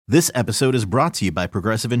This episode is brought to you by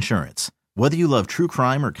Progressive Insurance. Whether you love true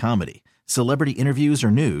crime or comedy, celebrity interviews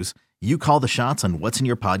or news, you call the shots on what's in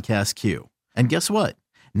your podcast queue. And guess what?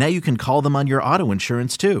 Now you can call them on your auto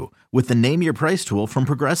insurance too with the Name Your Price tool from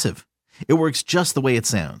Progressive. It works just the way it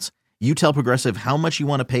sounds. You tell Progressive how much you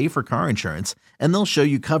want to pay for car insurance, and they'll show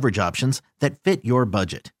you coverage options that fit your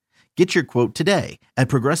budget. Get your quote today at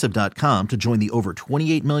Progressive.com to join the over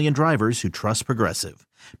 28 million drivers who trust Progressive.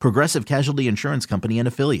 Progressive Casualty Insurance Company and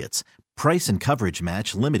Affiliates. Price and coverage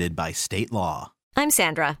match limited by state law. I'm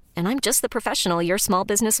Sandra, and I'm just the professional your small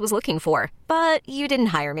business was looking for. But you didn't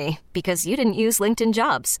hire me because you didn't use LinkedIn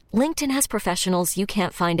Jobs. LinkedIn has professionals you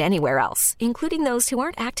can't find anywhere else, including those who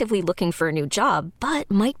aren't actively looking for a new job, but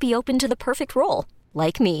might be open to the perfect role,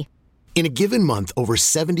 like me. In a given month, over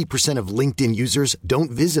 70% of LinkedIn users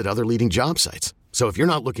don't visit other leading job sites. So if you're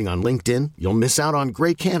not looking on LinkedIn, you'll miss out on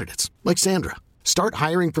great candidates like Sandra. Start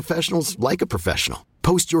hiring professionals like a professional.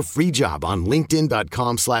 Post your free job on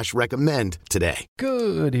linkedin.com/recommend today.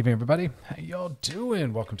 Good evening, everybody. How y'all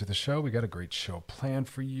doing? Welcome to the show. We got a great show planned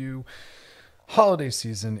for you. Holiday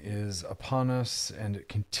season is upon us and it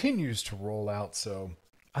continues to roll out. So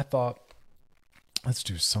I thought, let's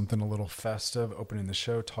do something a little festive, opening the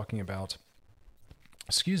show talking about,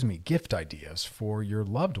 gift ideas for your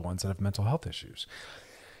loved ones that have mental health issues.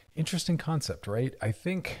 Interesting concept, right? I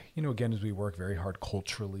think, again, as we work very hard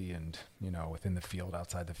culturally and, within the field,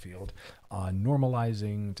 outside the field, on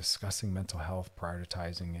normalizing, discussing mental health,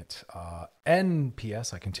 prioritizing it. And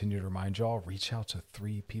P.S., I continue to remind y'all, reach out to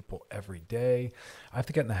 3 people every day. I have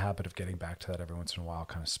to get in the habit of getting back to that every once in a while,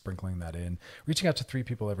 kind of sprinkling that in. Reaching out to 3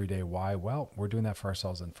 people every day. Why? Well, we're doing that for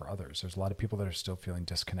ourselves and for others. There's a lot of people that are still feeling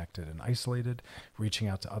disconnected and isolated. Reaching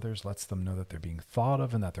out to others lets them know that they're being thought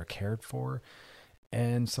of and that they're cared for.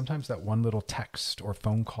 And sometimes that one little text or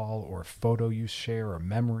phone call or photo you share or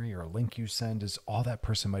memory or link you send is all that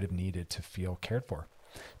person might have needed to feel cared for,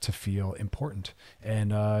 to feel important.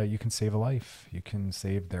 And you can save a life. You can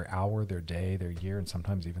save their hour, their day, their year, and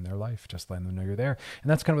sometimes even their life. Just letting them know you're there. And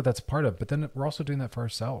that's kind of what that's part of. But then we're also doing that for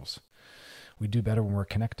ourselves. We do better when we're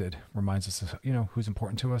connected. Reminds us of, who's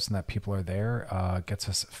important to us and that people are there. Gets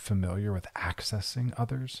us familiar with accessing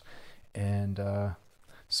others. And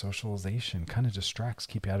socialization kind of distracts,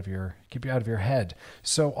 keep you out of your head.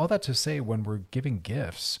 So all that to say, when we're giving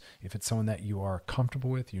gifts, if it's someone that you are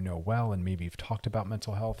comfortable with, well, and maybe you've talked about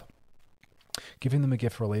mental health, giving them a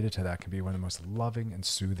gift related to that can be one of the most loving and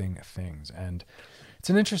soothing things. And it's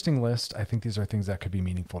an interesting list. I think these are things that could be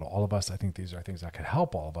meaningful to all of us. I think these are things that could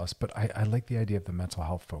help all of us. But I like the idea of the mental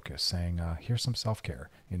health focus, saying, here's some self-care.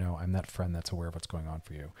 I'm that friend that's aware of what's going on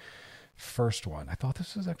for you. First one, I thought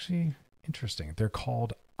this was actually interesting. They're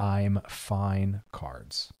called I'm Fine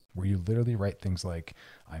cards, where you literally write things like,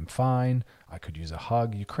 I'm fine, I could use a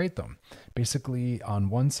hug. You create them. Basically, on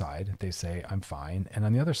one side, they say, I'm fine. And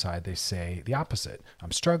on the other side, they say the opposite.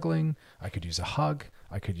 I'm struggling. I could use a hug.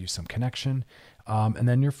 I could use some connection. And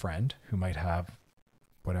then your friend, who might have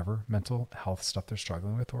whatever mental health stuff they're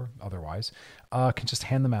struggling with or otherwise, can just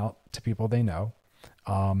hand them out to people they know.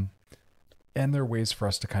 And there are ways for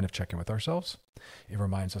us to kind of check in with ourselves. It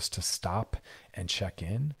reminds us to stop and check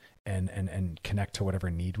in and connect to whatever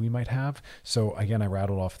need we might have. So again, I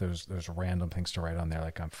rattled off those random things to write on there,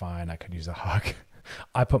 like I'm fine, I could use a hug.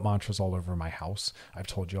 I put mantras all over my house. I've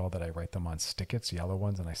told you all that I write them on stick-its, yellow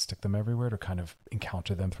ones, and I stick them everywhere to kind of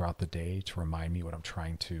encounter them throughout the day to remind me what I'm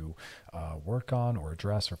trying to work on or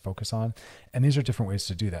address or focus on. And these are different ways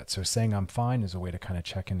to do that. So saying I'm fine is a way to kind of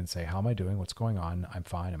check in and say, how am I doing? What's going on? I'm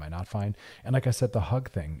fine. Am I not fine? And like I said, the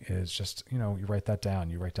hug thing is just, you write that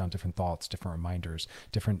down. You write down different thoughts, different reminders,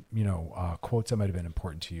 different, quotes that might have been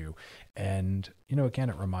important to you. And,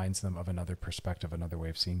 again, it reminds them of another perspective, another way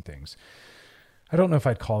of seeing things. I don't know if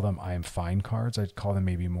I'd call them I am fine cards. I'd call them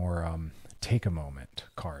maybe more take a moment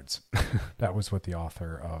cards. That was what the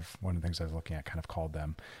author of one of the things I was looking at kind of called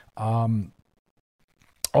them.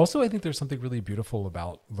 Also, I think there's something really beautiful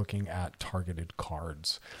about looking at targeted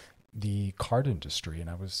cards. The card industry, and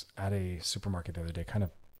I was at a supermarket the other day kind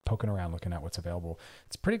of poking around looking at what's available.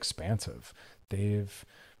 It's pretty expansive. They've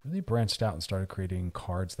really branched out and started creating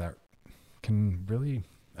cards that can really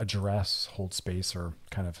address, hold space, or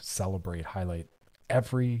kind of celebrate, highlight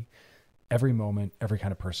every moment, every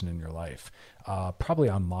kind of person in your life. Probably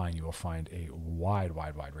online, you will find a wide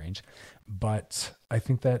range. But I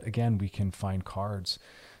think that, again, we can find cards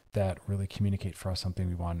that really communicate for us something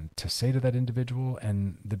we want to say to that individual.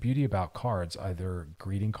 And the beauty about cards, either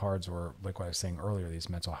greeting cards or like what I was saying earlier, these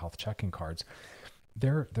mental health check-in cards,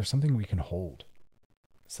 they're something we can hold.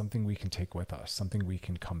 something we can take with us, something we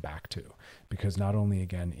can come back to. Because not only,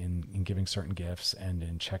 again, in giving certain gifts and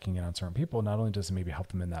in checking in on certain people, not only does it maybe help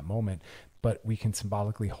them in that moment, but we can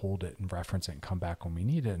symbolically hold it and reference it and come back when we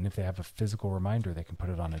need it. And if they have a physical reminder, they can put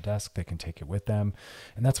it on a desk, they can take it with them.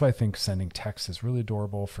 And that's why I think sending texts is really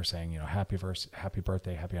adorable for saying, happy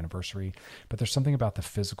birthday, happy anniversary. But there's something about the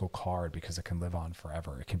physical card because it can live on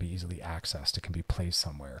forever. It can be easily accessed. It can be placed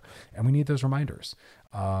somewhere. And we need those reminders.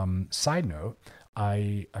 Side note,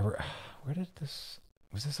 where did this...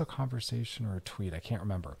 Was this a conversation or a tweet? I can't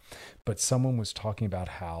remember. But someone was talking about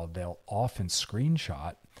how they'll often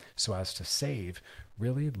screenshot so as to save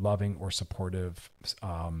really loving or supportive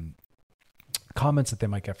comments that they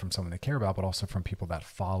might get from someone they care about, but also from people that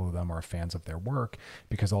follow them or are fans of their work,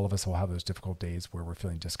 because all of us will have those difficult days where we're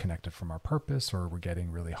feeling disconnected from our purpose or we're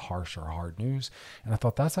getting really harsh or hard news. And I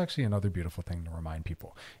thought that's actually another beautiful thing to remind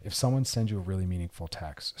people. If someone sends you a really meaningful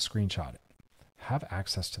text, screenshot it. Have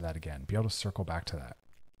access to that again. Be able to circle back to that.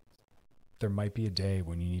 There might be a day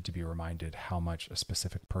when you need to be reminded how much a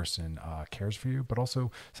specific person cares for you, but also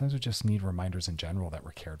sometimes we just need reminders in general that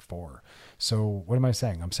we're cared for. So what am I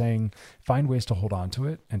saying? I'm saying find ways to hold on to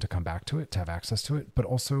it and to come back to it, to have access to it, but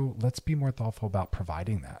also let's be more thoughtful about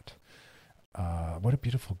providing that. What a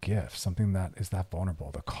beautiful gift, something that is that vulnerable.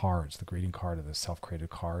 The cards, the greeting card or the self-created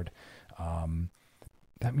card,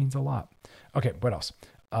 that means a lot. Okay, what else?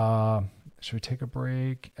 Should we take a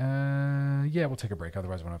break? Yeah, we'll take a break.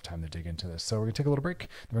 Otherwise, we won't have time to dig into this. So we're going to take a little break. Then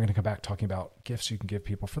we're going to come back talking about gifts you can give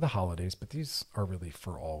people for the holidays, but these are really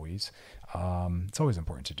for always. It's always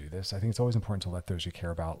important to do this. I think it's always important to let those you care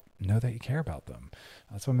about know that you care about them.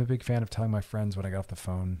 That's why I'm a big fan of telling my friends when I get off the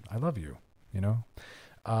phone, I love you,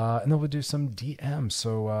 and then we'll do some DMs.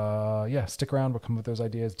 So yeah, stick around. We'll come up with those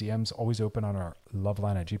ideas. DMs always open on our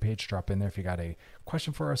Loveline IG page. Drop in there if you got a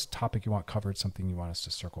question for us, topic you want covered, something you want us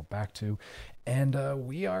to circle back to. And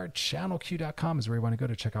we are channelq.com is where you want to go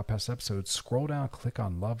to check out past episodes. Scroll down, click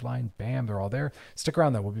on Loveline. Bam, they're all there. Stick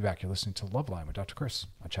around though. We'll be back. You're listening to Loveline with Dr. Chris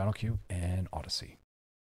on Channel Q and Odyssey.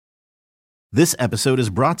 This episode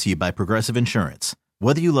is brought to you by Progressive Insurance.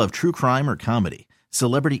 Whether you love true crime or comedy,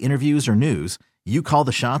 celebrity interviews or news, you call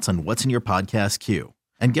the shots on what's in your podcast queue.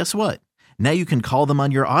 And guess what? Now you can call them on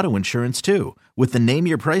your auto insurance too with the Name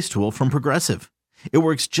Your Price tool from Progressive. It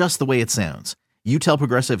works just the way it sounds. You tell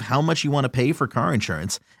Progressive how much you want to pay for car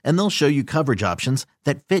insurance, and they'll show you coverage options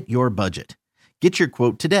that fit your budget. Get your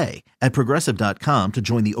quote today at Progressive.com to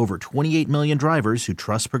join the over 28 million drivers who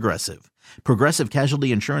trust Progressive. Progressive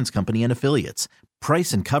Casualty Insurance Company and Affiliates.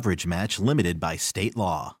 Price and coverage match limited by state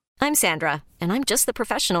law. I'm Sandra, and I'm just the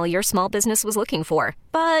professional your small business was looking for.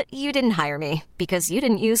 But you didn't hire me because you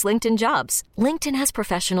didn't use LinkedIn Jobs. LinkedIn has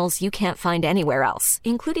professionals you can't find anywhere else,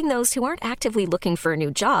 including those who aren't actively looking for a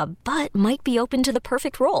new job, but might be open to the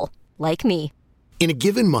perfect role, like me. In a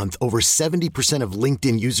given month, over 70% of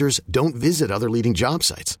LinkedIn users don't visit other leading job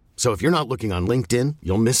sites. So if you're not looking on LinkedIn,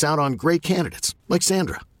 you'll miss out on great candidates like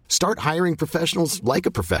Sandra. Start hiring professionals like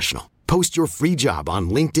a professional. Post your free job on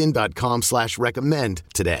linkedin.com/recommend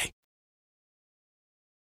today.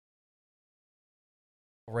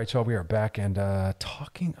 All right, y'all, we are back and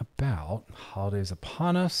talking about holidays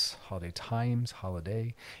upon us, holiday times,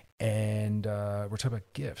 holiday, and we're talking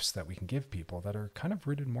about gifts that we can give people that are kind of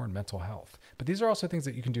rooted more in mental health. But these are also things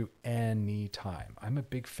that you can do anytime. I'm a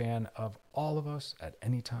big fan of all of us at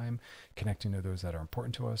any time, connecting to those that are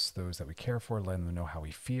important to us, those that we care for, letting them know how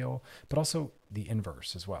we feel, but also the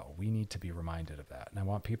inverse as well. We need to be reminded of that. And I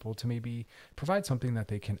want people to maybe provide something that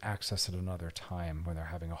they can access at another time when they're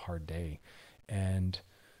having a hard day. And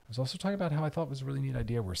I was also talking about how I thought it was a really neat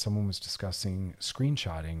idea where someone was discussing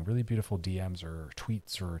screenshotting really beautiful DMs or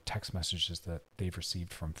tweets or text messages that they've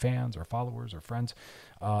received from fans or followers or friends.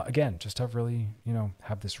 Again, just to have really,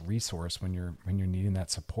 have this resource when you're needing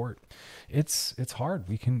that support. It's hard.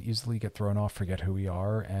 We can easily get thrown off, forget who we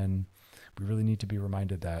are, and we really need to be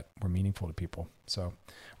reminded that we're meaningful to people. So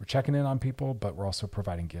we're checking in on people, but we're also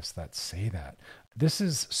providing gifts that say that. This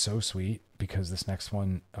is so sweet because this next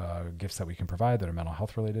one, gifts that we can provide that are mental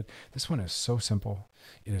health related. This one is so simple.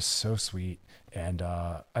 It is so sweet. And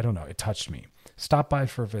I don't know, it touched me. Stop by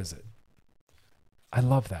for a visit. I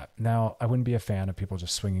love that. Now, I wouldn't be a fan of people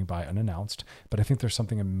just swinging by unannounced, but I think there's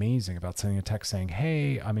something amazing about sending a text saying,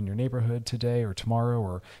 hey, I'm in your neighborhood today or tomorrow,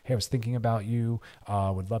 or hey, I was thinking about you,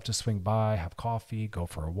 would love to swing by, have coffee, go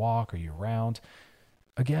for a walk, are you around?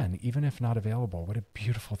 Again, even if not available, what a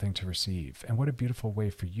beautiful thing to receive. And what a beautiful way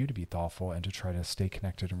for you to be thoughtful and to try to stay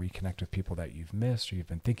connected and reconnect with people that you've missed or you've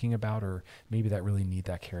been thinking about, or maybe that really need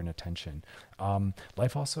that care and attention.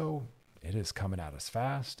 Life also It is coming at us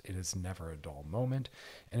fast. It is never a dull moment.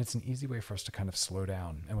 And it's an easy way for us to kind of slow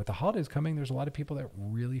down. And with the holidays coming, there's a lot of people that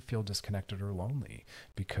really feel disconnected or lonely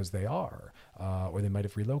because they are, or they might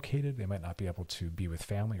have relocated. They might not be able to be with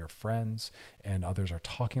family or friends. And others are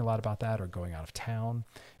talking a lot about that or going out of town.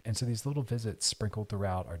 And so these little visits sprinkled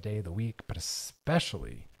throughout our day, the week, but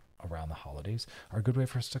especially around the holidays are a good way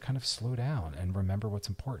for us to kind of slow down and remember what's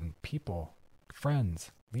important. People,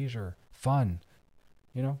 friends, leisure, fun,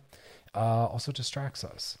 also distracts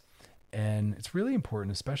us. And it's really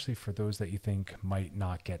important, especially for those that you think might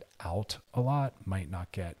not get out a lot, might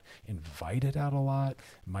not get invited out a lot,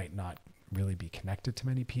 might not really be connected to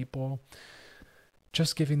many people.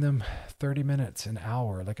 Just giving them 30 minutes, an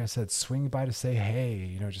hour, like I said, swinging by to say,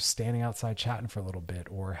 hey, just standing outside chatting for a little bit,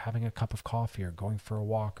 or having a cup of coffee, or going for a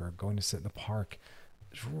walk, or going to sit in the park.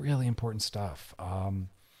 It's really important stuff.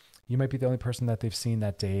 You might be the only person that they've seen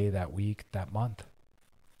that day, that week, that month,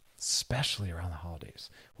 especially around the holidays.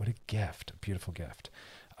 What a gift, a beautiful gift.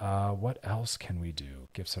 What else can we do?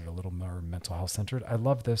 Gifts that are a little more mental health centered. I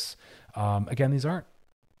love this. Again, these aren't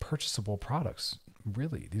purchasable products.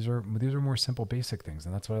 Really, these are more simple, basic things,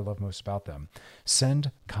 and that's what I love most about them.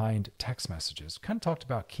 Send kind text messages. Kind of talked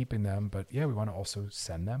about keeping them, but yeah, we want to also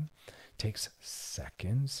send them. Takes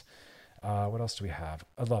seconds. What else do we have?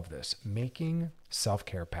 I love this. Making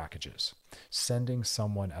self-care packages. Sending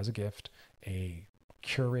someone as a gift a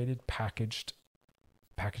curated, packaged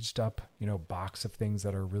up, box of things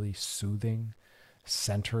that are really soothing,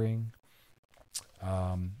 centering,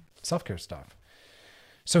 self-care stuff.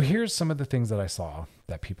 So here's some of the things that I saw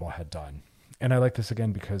that people had done. And I like this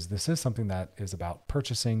again because this is something that is about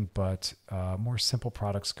purchasing, but more simple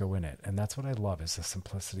products go in it. And that's what I love is the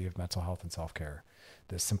simplicity of mental health and self-care.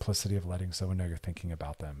 The simplicity of letting someone know you're thinking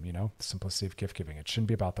about them, the simplicity of gift giving. It shouldn't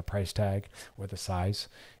be about the price tag or the size.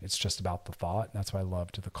 It's just about the thought. And that's why I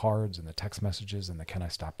loved the cards and the text messages and the can I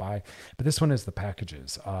stop by. But this one is the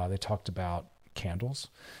packages. They talked about candles.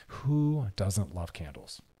 Who doesn't love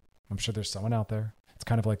candles? I'm sure there's someone out there. It's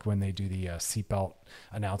kind of like when they do the seatbelt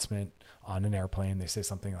announcement on an airplane. They say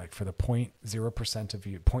something like, for the 0.0% of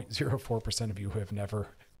you, 0.04% of you who have never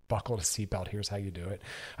buckled a seatbelt, here's how you do it.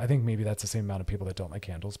 I think maybe that's the same amount of people that don't like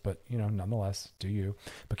candles, but nonetheless, do you.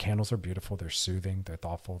 But candles are beautiful. They're soothing. They're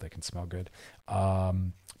thoughtful. They can smell good.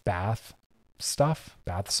 Bath stuff,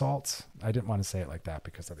 bath salts. I didn't want to say it like that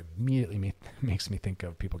because that immediately makes me think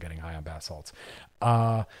of people getting high on bath salts.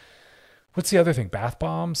 What's the other thing? Bath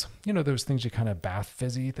bombs. Those things you kind of bath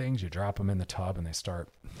fizzy things. You drop them in the tub and they start,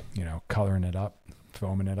 coloring it up,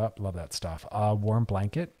 foaming it up. Love that stuff. Warm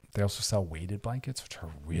blanket. They also sell weighted blankets, which are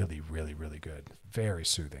really, really, really good. Very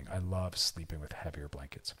soothing. I love sleeping with heavier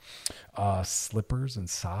blankets. Slippers and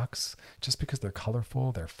socks, just because they're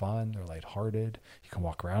colorful, they're fun, they're lighthearted. You can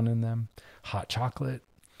walk around in them. Hot chocolate.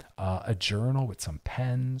 A journal with some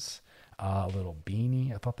pens. A little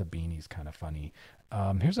beanie. I thought the beanie's kind of funny.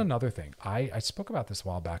 Here's another thing. I spoke about this a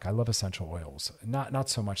while back. I love essential oils. Not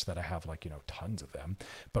so much that I have tons of them,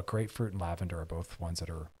 but grapefruit and lavender are both ones that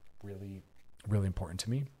are really, really important to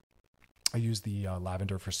me. I use the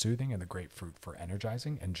lavender for soothing and the grapefruit for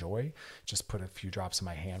energizing and joy. Just put a few drops in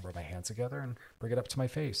my hand, rub my hands together and bring it up to my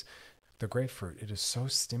face. The grapefruit, it is so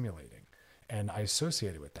stimulating. And I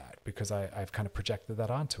associate it with that because I've kind of projected that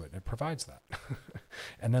onto it and it provides that.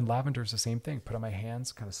 And then lavender is the same thing. Put on my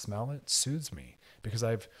hands, kind of smell it, soothes me because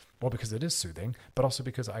because it is soothing, but also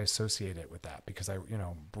because I associate it with that because I,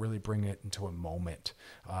 really bring it into a moment.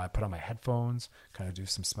 I put on my headphones, kind of do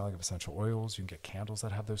some smelling of essential oils. You can get candles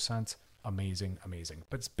that have those scents. Amazing, amazing.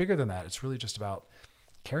 But it's bigger than that. It's really just about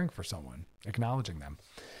caring for someone, acknowledging them.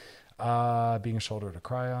 Being a shoulder to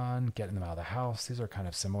cry on, getting them out of the house. These are kind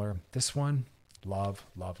of similar. This one, love,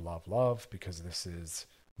 love, love, love, because this is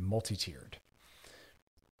multi-tiered.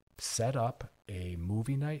 Set up a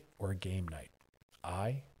movie night or a game night.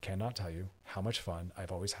 I cannot tell you how much fun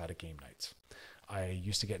I've always had at game nights. I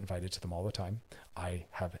used to get invited to them all the time. I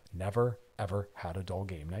have never, ever had a dull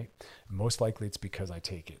game night. Most likely it's because I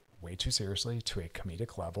take it way too seriously to a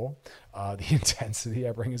comedic level. The intensity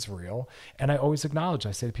I bring is real. And I always acknowledge,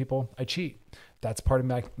 I say to people, I cheat. That's part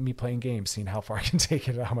of me playing games, seeing how far I can take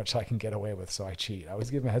it and how much I can get away with. So I cheat. I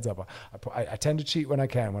always give them a heads up. I tend to cheat when I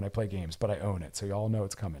can, when I play games, but I own it. So you all know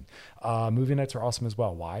it's coming. Movie nights are awesome as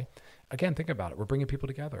well. Why? Again, think about it. We're bringing people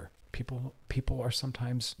together. People are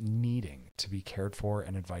sometimes needing to be cared for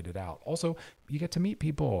and invited out. Also, you get to meet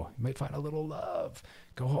people. You might find a little love.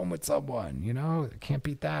 Go home with someone, can't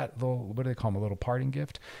beat that. What do they call them? A little parting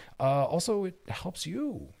gift. Also, it helps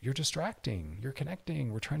you. You're distracting. You're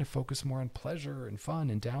connecting. We're trying to focus more on pleasure and fun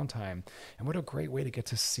and downtime. And what a great way to get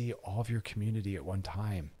to see all of your community at one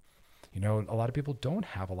time. A lot of people don't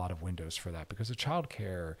have a lot of windows for that because of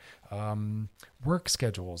childcare, work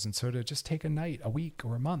schedules. And so to just take a night, a week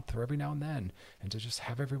or a month or every now and then, and to just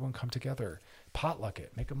have everyone come together, potluck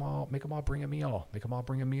it, make them all bring a meal, or make them all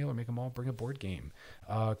bring a board game.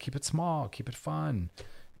 Keep it small, keep it fun.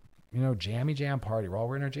 Jammy jam party. We're all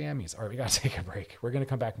wearing our jammies. All right, we got to take a break. We're going to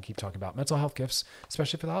come back and keep talking about mental health gifts,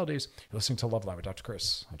 especially for the holidays. You're listening to Love Line with Dr.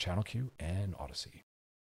 Chris on Channel Q and Odyssey.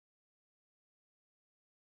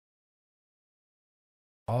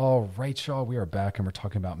 All right, y'all, we are back and we're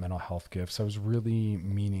talking about mental health gifts. I was really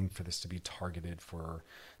meaning for this to be targeted for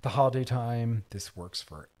the holiday time. This works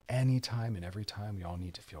for any time and every time. We all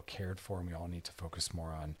need to feel cared for, and we all need to focus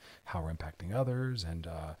more on how we're impacting others and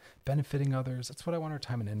benefiting others. That's what I want our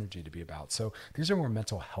time and energy to be about. So these are more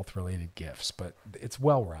mental health related gifts, but it's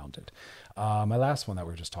well-rounded. My last one that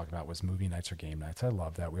we were just talking about was movie nights or game nights. I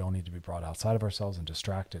love that. We all need to be brought outside of ourselves and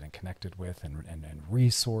distracted and connected with and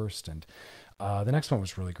resourced. And the next one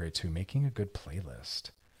was really great too, making a good playlist.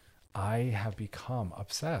 I have become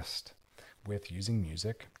obsessed with using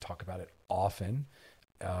music, talk about it often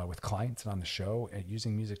with clients and on the show, and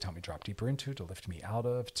using music to help me drop deeper into, to lift me out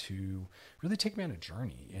of, to really take me on a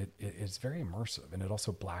journey. It's very immersive, and it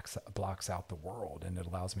also blocks out the world, and it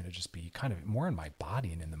allows me to just be kind of more in my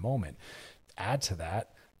body and in the moment. Add to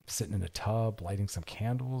that, sitting in a tub, lighting some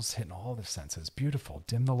candles, hitting all the senses. Beautiful.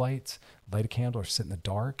 Dim the lights, light a candle, or sit in the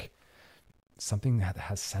dark. Something that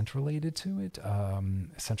has scent related to it.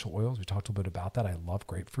 Essential oils, we talked a little bit about that. I love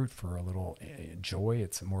grapefruit for a little joy.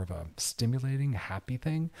 It's more of a stimulating, happy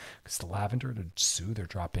thing. It's the lavender to soothe or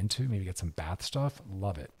drop into, maybe get some bath stuff.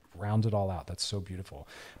 Love it. Round it all out. That's so beautiful.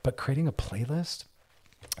 But creating a playlist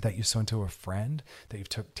that you sent to a friend, that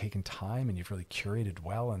you've taken time and you've really curated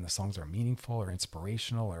well, and the songs are meaningful or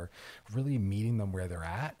inspirational, or really meeting them where they're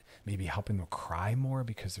at, maybe helping them cry more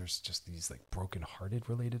because there's just these like broken-hearted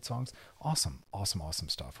related songs. Awesome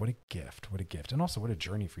stuff. What a gift. And also what a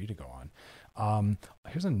journey for you to go on.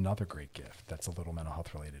 Here's another great gift that's a little mental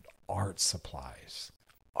health related. Art supplies,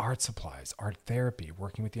 art therapy,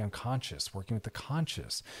 working with the unconscious, working with the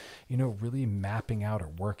conscious, really mapping out or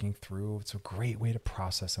working through. It's a great way to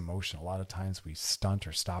process emotion. A lot of times we stunt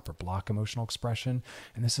or stop or block emotional expression,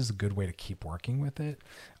 and this is a good way to keep working with it.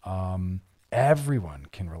 Everyone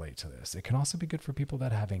can relate to this. It can also be good for people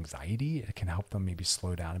that have anxiety. It can help them maybe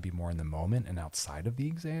slow down and be more in the moment and outside of the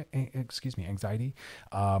anxiety.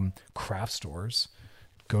 Craft stores,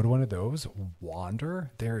 go to one of those,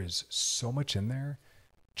 wander. There is so much in there.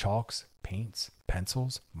 Chalks, paints,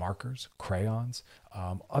 pencils, markers, crayons,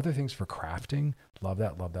 other things for crafting. Love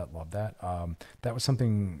that. That was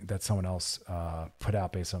something that someone else put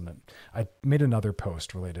out based on it. I made another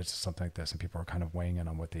post related to something like this, and people are kind of weighing in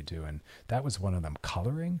on what they do. And that was one of them.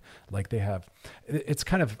 Coloring. Like they have, it's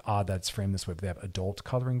kind of odd that it's framed this way, but they have adult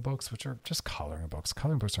coloring books, which are just coloring books.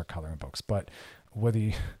 Coloring books are coloring books. But whether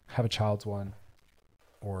you have a child's one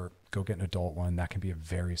or go get an adult one, that can be a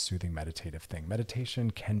very soothing meditative thing.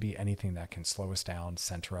 Meditation can be anything that can slow us down,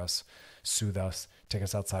 center us, soothe us, take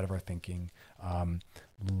us outside of our thinking.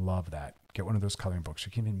 Love that. Get one of those coloring books.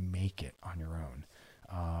 You can even make it on your own.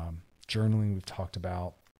 Journaling, we've talked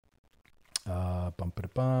about.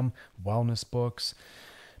 Wellness books,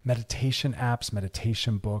 meditation apps,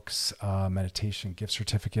 meditation books, meditation gift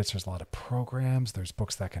certificates. There's a lot of programs. There's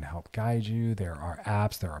books that can help guide you. There are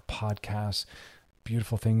apps. There are podcasts.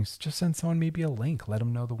 Beautiful things. Just send someone maybe a link. Let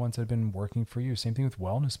them know the ones that have been working for you. Same thing with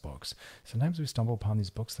wellness books. Sometimes we stumble upon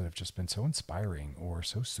these books that have just been so inspiring or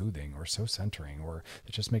so soothing or so centering, or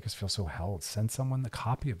that just make us feel so held. Send someone the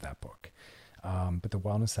copy of that book. But the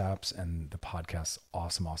wellness apps and the podcasts,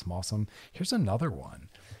 awesome. Here's another one.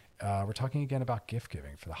 We're talking again about gift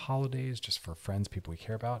giving for the holidays, just for friends, people we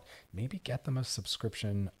care about. Maybe get them a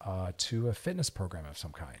subscription to a fitness program of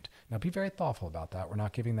some kind. Now, be very thoughtful about that. We're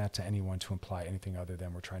not giving that to anyone to imply anything other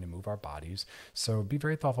than we're trying to move our bodies. So be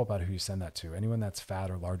very thoughtful about who you send that to. Anyone that's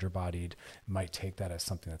fat or larger bodied might take that as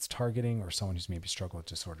something that's targeting, or someone who's maybe struggled with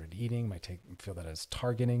disordered eating might feel that as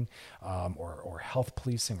targeting, or health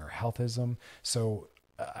policing or healthism. So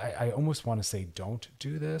I almost want to say don't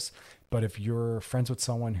do this, but if you're friends with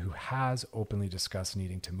someone who has openly discussed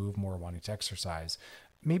needing to move more, wanting to exercise,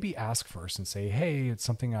 maybe ask first and say, hey, it's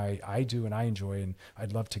something I do and I enjoy, and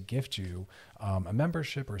I'd love to gift you a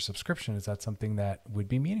membership or a subscription. Is that something that would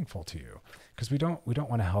be meaningful to you? Because we don't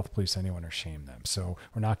want to health police anyone or shame them. So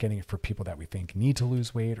we're not getting it for people that we think need to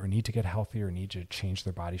lose weight or need to get healthy or need to change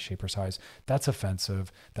their body shape or size. That's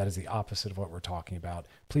offensive. That is the opposite of what we're talking about.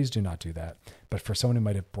 Please do not do that. But for someone who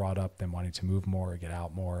might have brought up them wanting to move more or get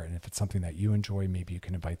out more, and if it's something that you enjoy, maybe you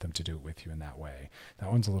can invite them to do it with you in that way.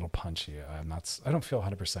 That one's a little punchy. I don't feel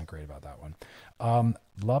 100% great about that one.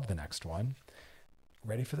 Love the next one.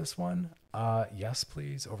 Ready for this one? Yes,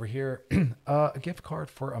 please. Over here, a gift card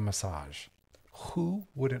for a massage. Who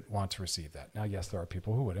wouldn't want to receive that? Now, yes, there are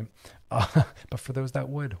people who wouldn't, but for those that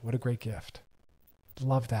would, what a great gift.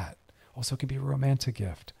 Love that. Also, it can be a romantic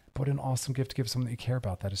gift. What an awesome gift to give someone that you care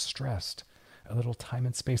about that is stressed. A little time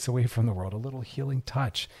and space away from the world, a little healing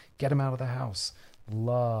touch. Get them out of the house.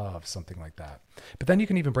 Love something like that. But then you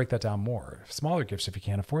can even break that down more. Smaller gifts, if you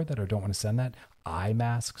can't afford that or don't want to send that. Eye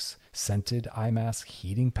masks, scented eye masks,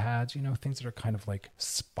 heating pads, things that are kind of like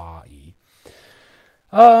spa-y.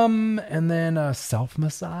 And then self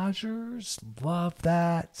massagers. Love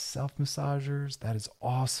that. Self massagers. That is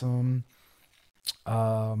awesome.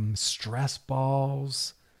 Stress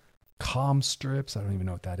balls, calm strips. I don't even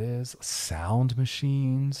know what that is. Sound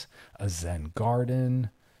machines, a Zen garden.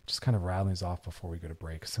 Just kind of rattling these off before we go to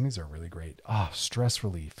break. Some of these are really great. Stress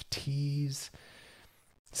relief, teas.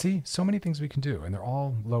 See, so many things we can do, and they're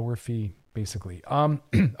all lower fee, basically. Okay,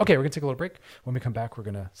 we're going to take a little break. When we come back, we're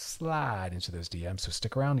going to slide into those DMs. So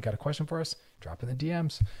stick around. You got a question for us? Drop in the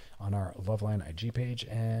DMs on our Loveline IG page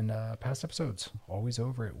and past episodes. Always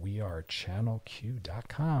over at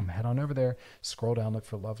wearechannelq.com. Head on over there, scroll down, look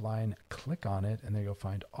for Loveline, click on it, and there you'll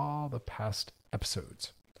find all the past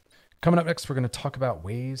episodes. Coming up next, we're going to talk about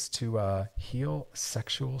ways to heal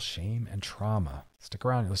sexual shame and trauma. Stick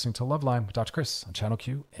around. You're listening to Loveline with Dr. Chris on Channel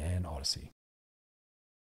Q and Odyssey.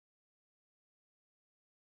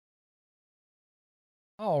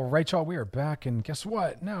 All right, y'all, we are back, and guess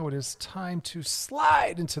what? Now it is time to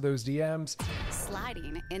slide into those DMs.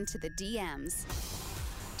 Sliding into the DMs.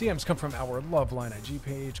 DMs come from our Loveline IG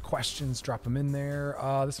page. Questions, drop them in there.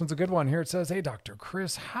 This one's a good one. Here it says, hey, Dr.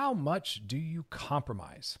 Chris, how much do you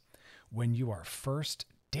compromise when you are first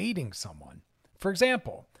dating someone? For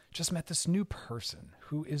example, just met this new person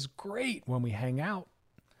who is great when we hang out,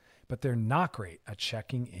 but they're not great at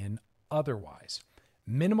checking in otherwise.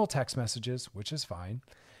 Minimal text messages, which is fine,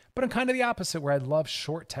 but I'm kind of the opposite where I love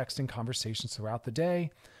short texting conversations throughout the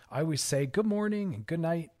day. I always say good morning and good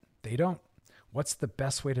night. They don't. What's the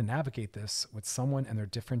best way to navigate this with someone and their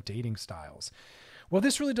different dating styles? Well,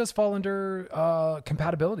 this really does fall under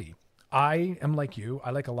compatibility. I am like you.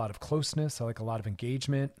 I like a lot of closeness. I like a lot of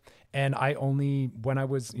engagement. And I only, when I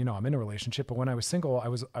was, I'm in a relationship, but when I was single,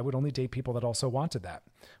 I would only date people that also wanted that.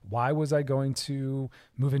 Why was I going to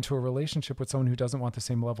move into a relationship with someone who doesn't want the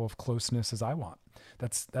same level of closeness as I want?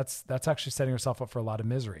 That's actually setting yourself up for a lot of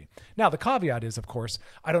misery. Now, the caveat is, of course,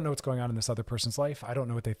 I don't know what's going on in this other person's life. I don't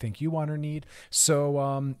know what they think you want or need.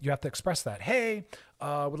 So you have to express that. Hey,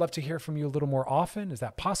 would love to hear from you a little more often. Is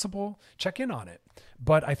that possible? Check in on it.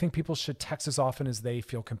 But I think people should text as often as they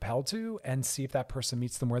feel compelled to and see if that person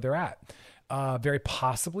meets them where they're at. Very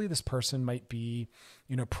possibly this person might be,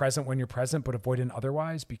 present when you're present, but avoidant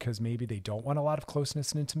otherwise because maybe they don't want a lot of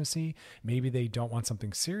closeness and intimacy. Maybe they don't want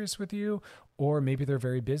something serious with you, or maybe they're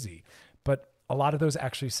very busy. But a lot of those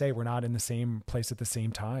actually say we're not in the same place at the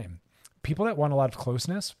same time. People that want a lot of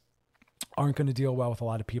closeness aren't going to deal well with a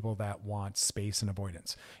lot of people that want space and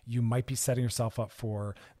avoidance. You might be setting yourself up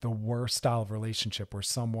for the worst style of relationship where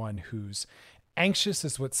someone who's anxious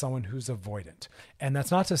is with someone who's avoidant. And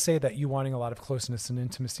that's not to say that you wanting a lot of closeness and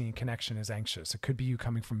intimacy and connection is anxious. It could be you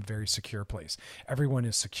coming from a very secure place. Everyone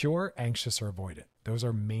is secure, anxious, or avoidant. Those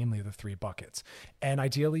are mainly the three buckets. And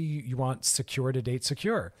ideally, you want secure to date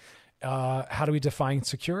secure. How do we define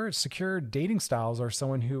secure? Secure dating styles are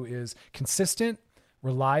someone who is consistent,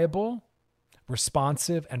 reliable,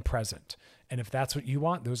 responsive, and present. And if that's what you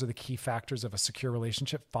want, those are the key factors of a secure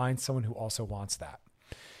relationship. Find someone who also wants that.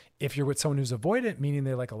 If you're with someone who's avoidant, meaning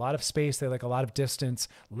they like a lot of space, they like a lot of distance,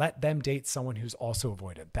 let them date someone who's also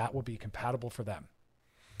avoidant. That will be compatible for them.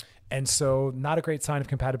 And so not a great sign of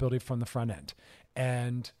compatibility from the front end.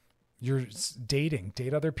 And you're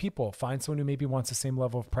date other people. Find someone who maybe wants the same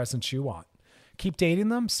level of presence you want. Keep dating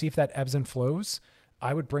them. See if that ebbs and flows.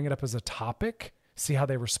 I would bring it up as a topic. See how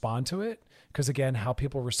they respond to it. Because again, how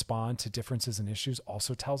people respond to differences and issues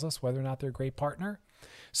also tells us whether or not they're a great partner.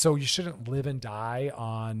 So you shouldn't live and die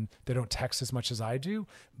on they don't text as much as I do,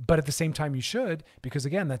 but at the same time you should, because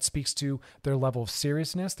again, that speaks to their level of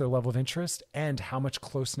seriousness, their level of interest, and how much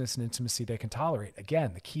closeness and intimacy they can tolerate.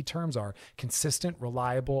 Again, the key terms are consistent,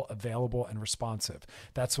 reliable, available, and responsive.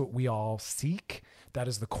 That's what we all seek. That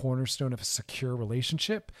is the cornerstone of a secure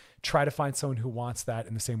relationship. Try to find someone who wants that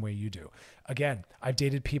in the same way you do. Again, I've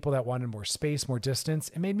dated people that wanted more space, more distance.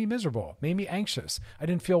 It made me miserable, made me anxious. I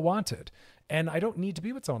didn't feel wanted. And I don't need to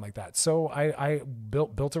be with someone like that. So I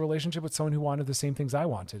built a relationship with someone who wanted the same things I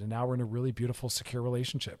wanted. And now we're in a really beautiful, secure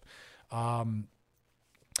relationship. I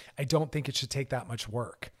don't think it should take that much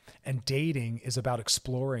work. And dating is about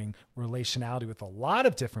exploring relationality with a lot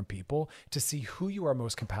of different people to see who you are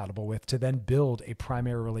most compatible with, to then build a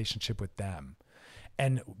primary relationship with them.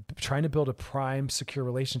 And trying to build a prime secure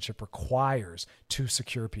relationship requires two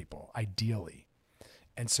secure people, ideally.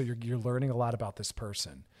 And so you're learning a lot about this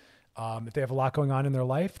person. If they have a lot going on in their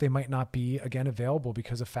life, they might not be, again, available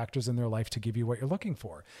because of factors in their life to give you what you're looking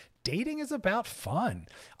for. Dating is about fun.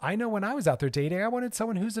 I know when I was out there dating, I wanted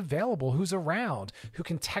someone who's available, who's around, who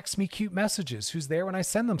can text me cute messages, who's there when I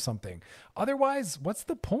send them something. Otherwise, what's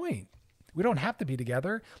the point? We don't have to be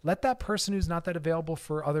together. Let that person who's not that available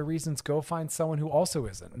for other reasons go find someone who also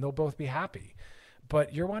isn't, and they'll both be happy.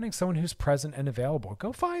 But you're wanting someone who's present and available.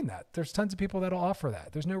 Go find that. There's tons of people that'll offer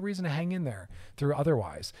that. There's no reason to hang in there through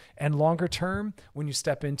otherwise. And longer term, when you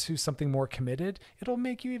step into something more committed, it'll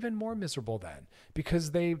make you even more miserable then,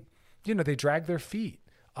 because they drag their feet.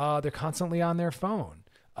 They're constantly on their phone.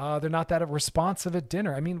 They're not that responsive at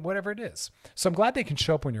dinner. I mean, whatever it is. So I'm glad they can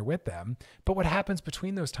show up when you're with them, but what happens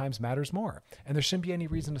between those times matters more. And there shouldn't be any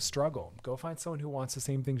reason to struggle. Go find someone who wants the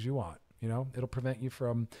same things you want. It'll prevent you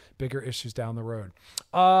from bigger issues down the road.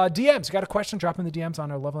 DMs, you got a question? Drop in the DMs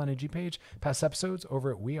on our Loveline IG page. Past episodes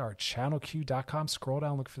over at wearechannelq.com. Scroll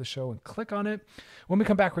down, look for the show, and click on it. When we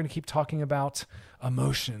come back, we're going to keep talking about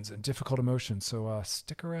emotions and difficult emotions. So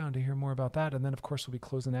stick around to hear more about that. And then, of course, we'll be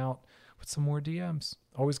closing out with some more DMs.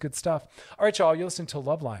 Always good stuff. All right, y'all, you're listening to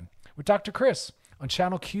Loveline with Dr. Chris on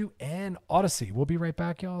Channel Q and Odyssey. We'll be right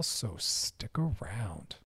back, y'all, so stick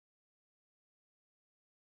around.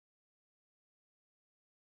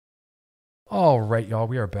 All right, y'all,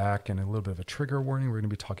 we are back, and a little bit of a trigger warning. We're going to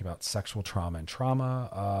be talking about sexual trauma and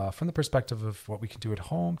trauma from the perspective of what we can do at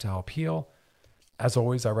home to help heal. As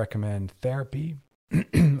always, I recommend therapy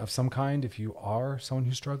of some kind if you are someone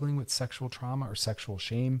who's struggling with sexual trauma or sexual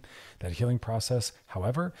shame, that healing process.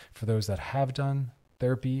 However, for those that have done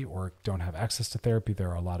therapy or don't have access to therapy, there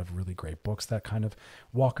are a lot of really great books that kind of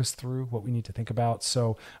walk us through what we need to think about.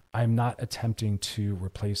 So I'm not attempting to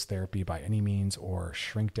replace therapy by any means or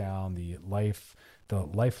shrink down the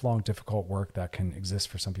lifelong difficult work that can exist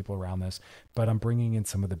for some people around this, but I'm bringing in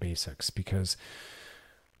some of the basics because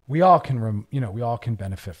we all can, we all can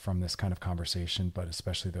benefit from this kind of conversation, but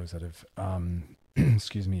especially those that have,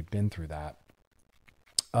 been through that.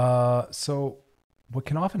 So what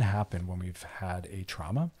can often happen when we've had a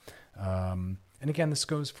trauma, and again, this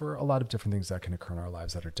goes for a lot of different things that can occur in our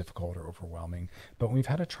lives that are difficult or overwhelming, but when we've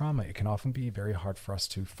had a trauma, it can often be very hard for us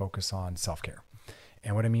to focus on self-care.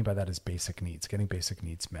 And what I mean by that is basic needs, getting basic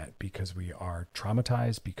needs met, because we are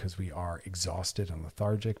traumatized, because we are exhausted and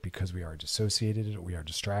lethargic, because we are dissociated, we are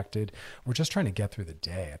distracted. We're just trying to get through the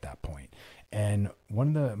day at that point. And one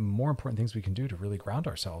of the more important things we can do to really ground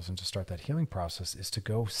ourselves and to start that healing process is to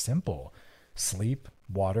go simple. Sleep,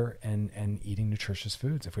 water, and eating nutritious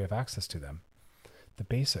foods if we have access to them. The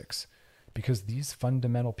basics. Because these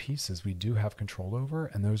fundamental pieces we do have control over,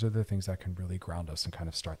 and those are the things that can really ground us and kind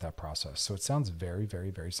of start that process. So it sounds very,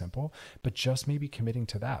 very, very simple, but just maybe committing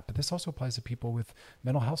to that. But this also applies to people with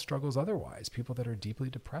mental health struggles otherwise, people that are deeply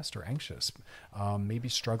depressed or anxious, maybe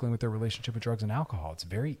struggling with their relationship with drugs and alcohol. It's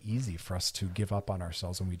very easy for us to give up on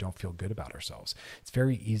ourselves when we don't feel good about ourselves. It's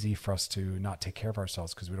very easy for us to not take care of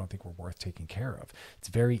ourselves because we don't think we're worth taking care of. It's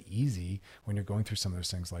very easy when you're going through some of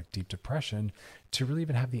those things like deep depression to really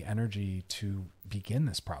even have the energy to begin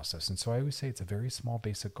this process. And so I always say it's a very small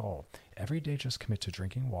basic goal. Every day, just commit to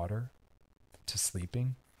drinking water, to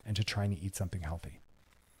sleeping, and to trying to eat something healthy.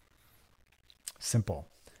 Simple.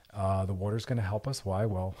 The water is going to help us. Why?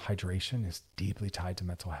 Well, hydration is deeply tied to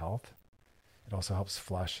mental health. It also helps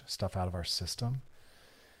flush stuff out of our system.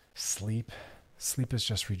 Sleep is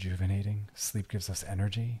just rejuvenating. Sleep gives us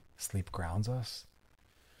energy. Sleep grounds us.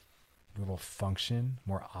 We will function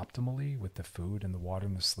more optimally with the food and the water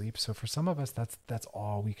and the sleep. So for some of us, that's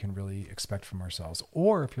all we can really expect from ourselves.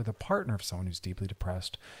 Or if you're the partner of someone who's deeply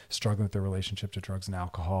depressed, struggling with their relationship to drugs and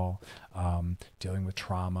alcohol, dealing with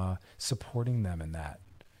trauma, supporting them in that,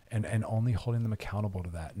 and only holding them accountable to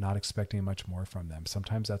that, not expecting much more from them.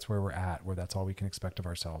 Sometimes that's where we're at, where that's all we can expect of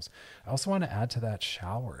ourselves. I also want to add to that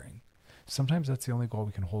showering. Sometimes that's the only goal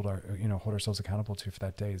we can hold ourselves accountable to for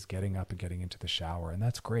that day is getting up and getting into the shower. And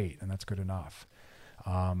that's great. And that's good enough.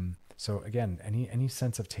 So again, any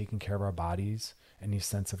sense of taking care of our bodies, any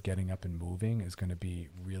sense of getting up and moving is going to be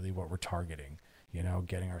really what we're targeting,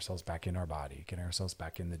 getting ourselves back in our body, getting ourselves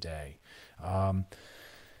back in the day.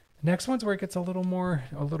 Next one's where it gets a little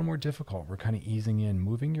more difficult. We're kind of easing in,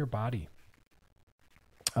 moving your body.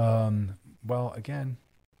 Well, again,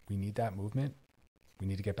 we need that movement. We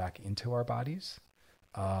need to get back into our bodies.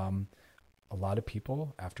 A lot of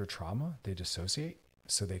people after trauma, they dissociate.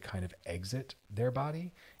 So they kind of exit their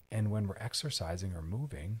body And when we're exercising or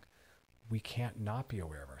moving, we can't not be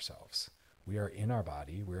aware of ourselves. We are in our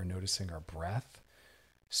body. We are noticing our breath.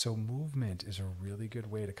 So movement is a really good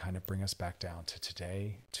way to kind of bring us back down to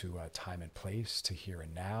today, to time and place, to here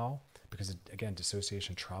and now. Because again,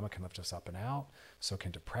 dissociation trauma can lift us up and out. So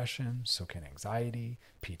can depression, so can anxiety,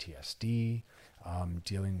 PTSD,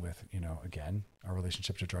 dealing with, again, our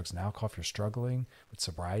relationship to drugs and alcohol. If you're struggling with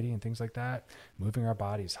sobriety and things like that, moving our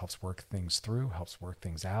bodies helps work things through, helps work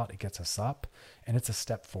things out. It gets us up, and it's a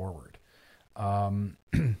step forward.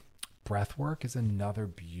 Breath work is another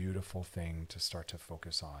beautiful thing to start to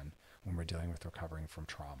focus on when we're dealing with recovering from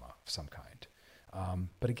trauma of some kind.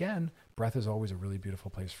 But again, breath is always a really beautiful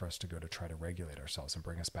place for us to go to try to regulate ourselves and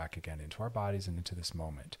bring us back again into our bodies and into this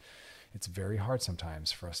moment. It's very hard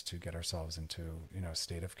sometimes for us to get ourselves into, a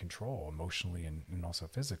state of control emotionally and also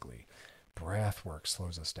physically. Breath work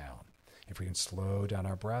slows us down. If we can slow down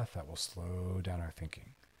our breath, that will slow down our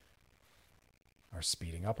thinking. Our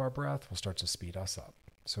speeding up our breath will start to speed us up.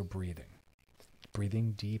 So breathing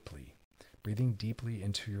deeply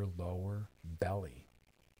into your lower belly,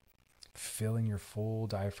 filling your full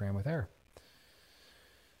diaphragm with air.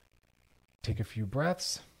 Take a few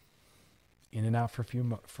breaths in and out for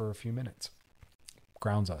a few minutes.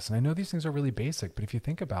 Grounds us. And I know these things are really basic, but if you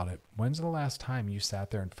think about it, when's the last time you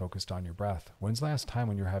sat there and focused on your breath? When's the last time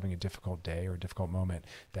when you're having a difficult day or a difficult moment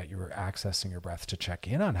that you were accessing your breath to check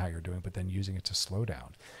in on how you're doing, but then using it to slow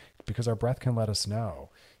down? Because our breath can let us know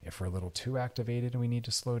if we're a little too activated and we need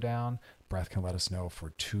to slow down. Breath can let us know if we're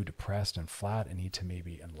too depressed and flat and need to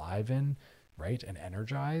maybe enliven, right, and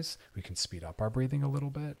energize. We can speed up our breathing a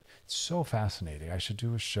little bit. It's so fascinating. I should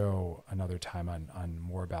do a show another time on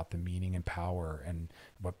more about the meaning and power and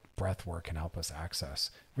what breath work can help us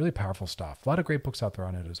access. Really powerful stuff. A lot of great books out there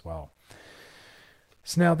on it as well.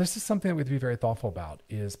 So now this is something that we have to be very thoughtful about,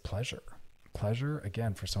 is pleasure. Pleasure,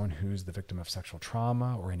 again, for someone who's the victim of sexual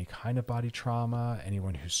trauma or any kind of body trauma,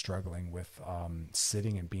 anyone who's struggling with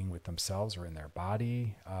sitting and being with themselves or in their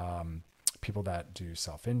body, people that do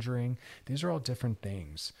self-injuring. These are all different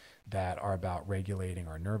things that are about regulating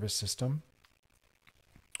our nervous system,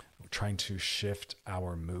 trying to shift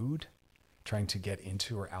our mood, trying to get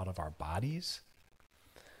into or out of our bodies.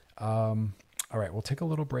 All right, we'll take a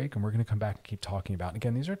little break and we're going to come back and keep talking about,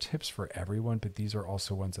 again, these are tips for everyone, but these are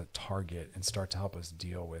also ones that target and start to help us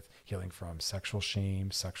deal with healing from sexual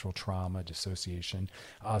shame, sexual trauma, dissociation.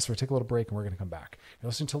 So we'll take a little break and we're going to come back. You're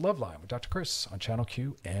listening to Loveline with Dr. Chris on Channel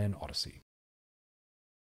Q and Odyssey.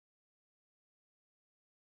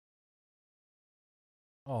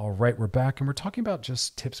 All right, we're back and we're talking about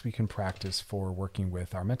just tips we can practice for working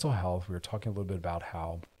with our mental health. We were talking a little bit about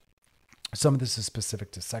how some of this is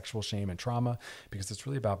specific to sexual shame and trauma because it's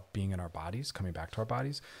really about being in our bodies, coming back to our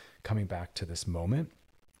bodies, coming back to this moment.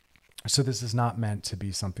 So this is not meant to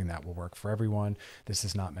be something that will work for everyone. This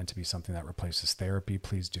is not meant to be something that replaces therapy.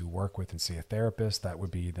 Please do work with and see a therapist. That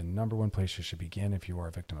would be the number one place you should begin if you are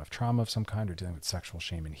a victim of trauma of some kind or dealing with sexual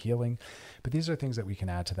shame and healing. But these are things that we can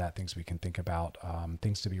add to that, things we can think about,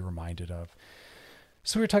 things to be reminded of.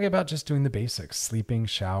 So we were talking about just doing the basics, sleeping,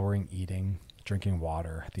 showering, eating, drinking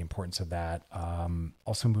water, the importance of that.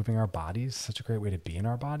 Also moving our bodies, such a great way to be in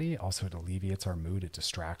our body. Also it alleviates our mood. It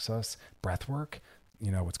distracts us. Breath work.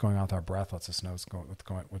 What's going on with our breath lets us know what's going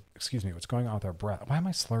on with our breath. Why am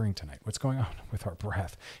I slurring tonight? What's going on with our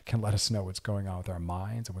breath can let us know what's going on with our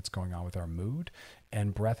minds and what's going on with our mood.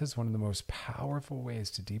 And breath is one of the most powerful ways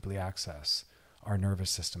to deeply access our nervous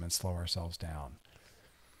system and slow ourselves down.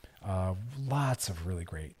 Lots of really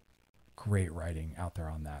great writing out there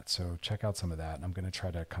on that. So check out some of that. And I'm going to try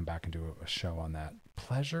to come back and do a show on that.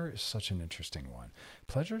 Pleasure is such an interesting one.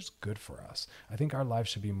 Pleasure is good for us. I think our lives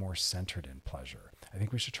should be more centered in pleasure. I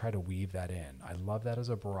think we should try to weave that in. I love that as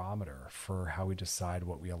a barometer for how we decide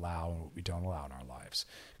what we allow and what we don't allow in our lives.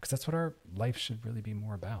 Because that's what our life should really be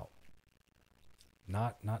more about.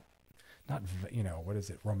 Not what is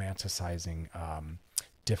it? Romanticizing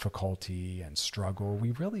difficulty and struggle.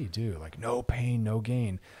 We really do. Like no pain, no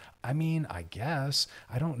gain. I mean, I guess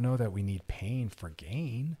I don't know that we need pain for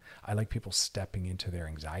gain. I like people stepping into their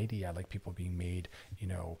anxiety. I like people being made,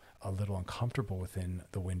 a little uncomfortable within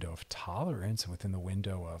the window of tolerance and within the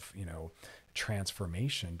window of,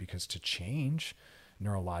 transformation, because to change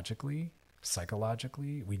neurologically,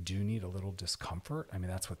 psychologically, we do need a little discomfort. I mean,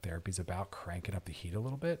 that's what therapy is about, cranking up the heat a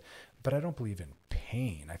little bit. But I don't believe in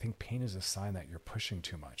pain. I think pain is a sign that you're pushing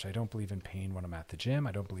too much. I don't believe in pain when I'm at the gym.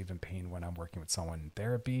 I don't believe in pain when I'm working with someone in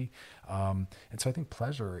therapy. And so I think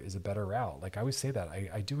pleasure is a better route. Like I always say that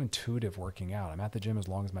I do intuitive working out. I'm at the gym as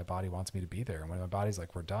long as my body wants me to be there. And when my body's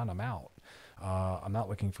like, we're done, I'm out. I'm not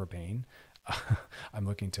looking for pain. I'm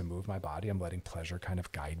looking to move my body. I'm letting pleasure kind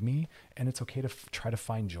of guide me, and it's okay to try to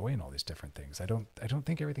find joy in all these different things. I don't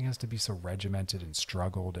think everything has to be so regimented and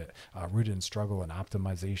rooted in struggle and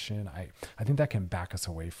optimization. I think that can back us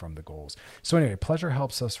away from the goals. So anyway, pleasure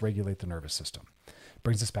helps us regulate the nervous system,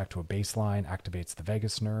 brings us back to a baseline, activates the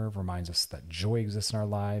vagus nerve, reminds us that joy exists in our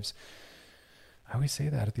lives. I always say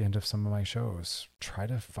that at the end of some of my shows. Try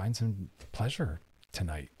to find some pleasure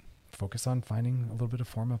tonight. Focus on finding a little bit of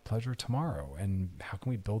form of pleasure tomorrow, and how can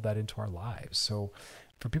we build that into our lives? So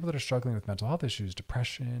for people that are struggling with mental health issues,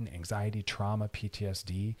 depression, anxiety, trauma,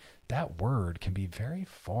 PTSD, that word can be very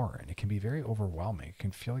foreign. It can be very overwhelming. It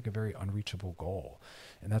can feel like a very unreachable goal.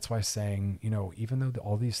 And that's why saying, even though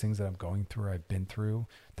all these things that I'm going through, I've been through,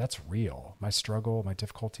 that's real. My struggle, my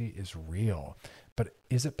difficulty is real. But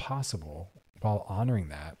is it possible, while honoring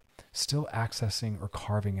that, still accessing or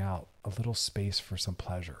carving out a little space for some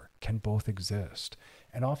pleasure? Can both exist?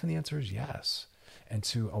 And often the answer is yes. And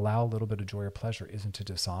to allow a little bit of joy or pleasure isn't to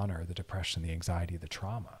dishonor the depression, the anxiety, the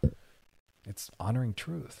trauma. It's honoring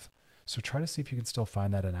truth. So try to see if you can still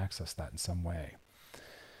find that and access that in some way.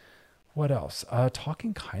 What else?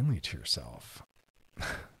 Talking kindly to yourself.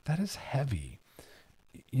 That is heavy.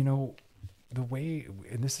 The way,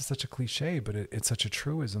 and this is such a cliche, but it's such a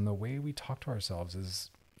truism, the way we talk to ourselves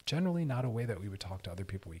is generally not a way that we would talk to other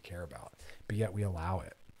people we care about, but yet we allow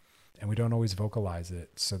it. And we don't always vocalize it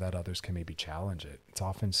so that others can maybe challenge it. It's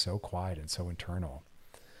often so quiet and so internal.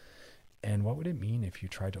 And what would it mean if you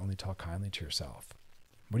tried to only talk kindly to yourself?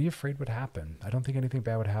 What are you afraid would happen? I don't think anything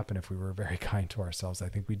bad would happen if we were very kind to ourselves. I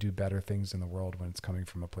think we do better things in the world when it's coming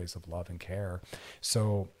from a place of love and care.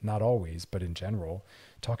 So not always, but in general,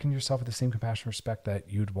 talking to yourself with the same compassion and respect that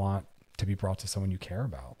you'd want to be brought to someone you care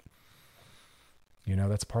about.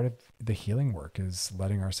 That's part of the healing work, is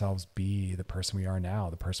letting ourselves be the person we are now,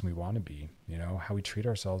 the person we want to be. How we treat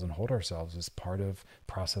ourselves and hold ourselves is part of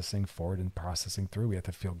processing forward and processing through. We have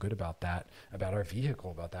to feel good about that, about our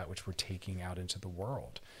vehicle, about that which we're taking out into the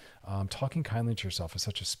world. Talking kindly to yourself is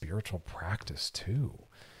such a spiritual practice too.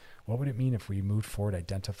 What would it mean if we moved forward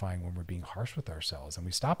identifying when we're being harsh with ourselves and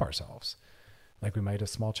we stop ourselves, like we might a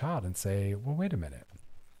small child, and say, well, wait a minute.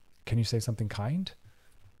 Can you say something kind?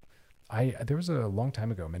 There was a long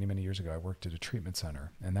time ago, many, many years ago, I worked at a treatment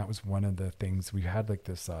center. And that was one of the things, we had like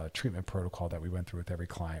this treatment protocol that we went through with every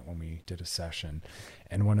client when we did a session.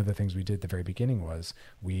 And one of the things we did at the very beginning was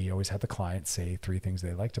we always had the client say 3 things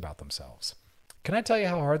they liked about themselves. Can I tell you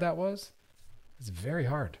how hard that was? It's very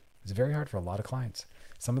hard. It's very hard for a lot of clients.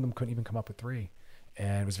 Some of them couldn't even come up with 3.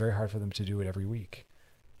 And it was very hard for them to do it every week.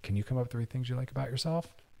 Can you come up with 3 things you like about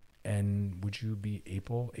yourself? And would you be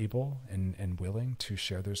able and willing to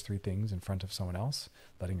share those 3 things in front of someone else,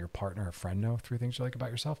 letting your partner or friend know 3 things you like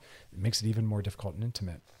about yourself? It makes it even more difficult and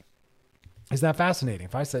intimate. Isn't that fascinating?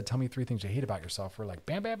 If I said, tell me 3 things you hate about yourself, we're like,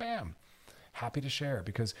 bam, bam, bam. Happy to share,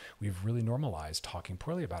 because we've really normalized talking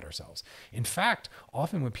poorly about ourselves. In fact,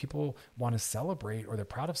 often when people want to celebrate or they're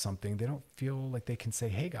proud of something, they don't feel like they can say,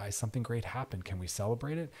 hey guys, something great happened. Can we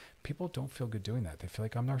celebrate it? People don't feel good doing that. They feel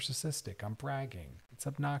like I'm narcissistic. I'm bragging. It's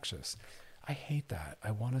obnoxious. I hate that.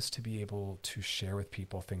 I want us to be able to share with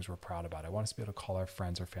people things we're proud about. I want us to be able to call our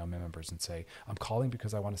friends or family members and say, I'm calling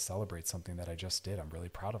because I want to celebrate something that I just did. I'm really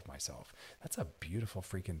proud of myself. That's a beautiful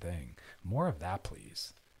freaking thing. More of that,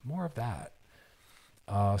 please. More of that.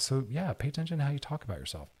 So yeah, pay attention to how you talk about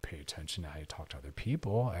yourself. Pay attention to how you talk to other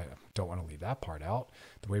people. I don't want to leave that part out.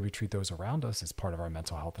 The way we treat those around us is part of our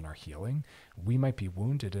mental health and our healing. We might be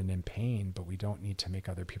wounded and in pain, but we don't need to make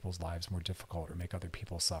other people's lives more difficult or make other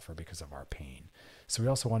people suffer because of our pain. So we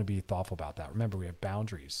also want to be thoughtful about that. Remember, we have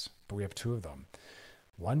boundaries, but we have 2 of them.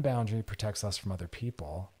 One boundary protects us from other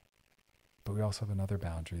people, but we also have another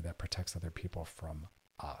boundary that protects other people from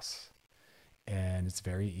us. And it's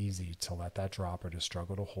very easy to let that drop, or to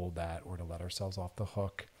struggle to hold that, or to let ourselves off the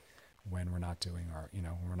hook when we're not doing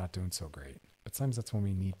when we're not doing so great. But sometimes that's when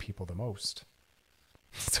we need people the most.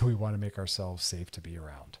 So we want to make ourselves safe to be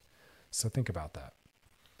around. So think about that.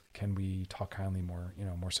 Can we talk kindly more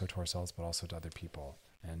so to ourselves, but also to other people?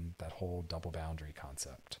 And that whole double boundary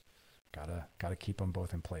concept. Gotta keep them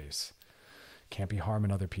both in place. Can't be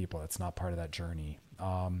harming other people. It's not part of that journey.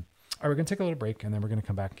 All right, we're going to take a little break, and then we're going to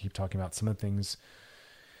come back and keep talking about some of the things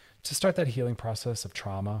to start that healing process of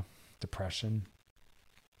trauma, depression,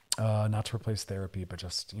 not to replace therapy, but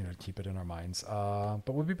just, to keep it in our minds. But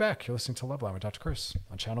we'll be back. You're listening to Loveline with Dr. Chris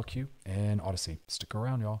on Channel Q and Odyssey. Stick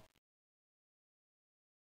around, y'all.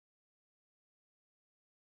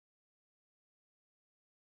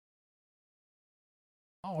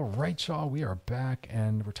 All right, y'all, we are back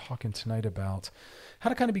and we're talking tonight about how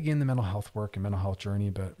to kind of begin the mental health work and mental health journey,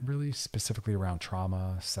 but really specifically around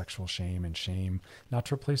trauma, sexual shame, and shame. Not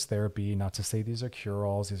to replace therapy, not to say these are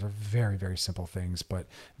cure-alls. These are very, very simple things, but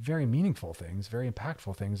very meaningful things, very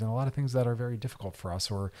impactful things, and a lot of things that are very difficult for us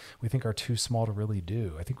or we think are too small to really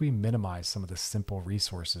do. I think we minimize some of the simple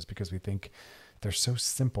resources because we think they're so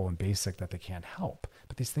simple and basic that they can't help,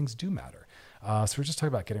 but these things do matter. So we're just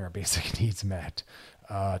talking about getting our basic needs met,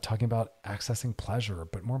 talking about accessing pleasure,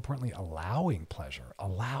 but more importantly, allowing pleasure,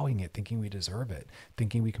 allowing it, thinking we deserve it,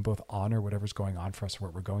 thinking we can both honor whatever's going on for us,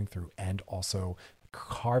 what we're going through, and also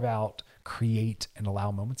carve out, create, and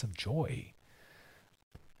allow moments of joy.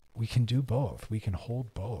 We can do both. We can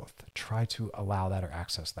hold both. Try to allow that or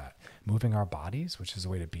access that. Moving our bodies, which is a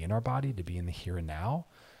way to be in our body, to be in the here and now,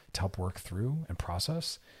 to help work through and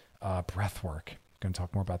process. Breath work. Going to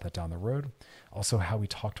talk more about that down the road. Also how we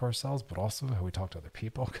talk to ourselves, but also how we talk to other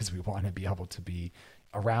people, because we want to be able to be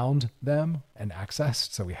around them and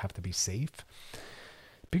accessed. So we have to be safe.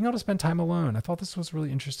 Being able to spend time alone. I thought this was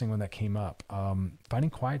really interesting when that came up.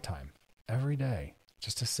 Finding quiet time every day,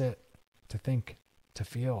 just to sit, to think, to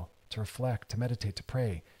feel, to reflect, to meditate, to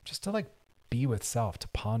pray, just to be with self, to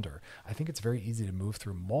ponder. I think it's very easy to move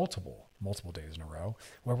through multiple days in a row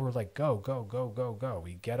where we're like, go, go, go, go, go.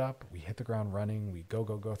 We get up, we hit the ground running, we go,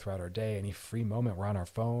 go, go throughout our day. Any free moment, we're on our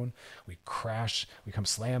phone, we crash, we come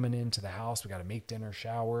slamming into the house, we got to make dinner,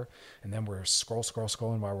 shower, and then we're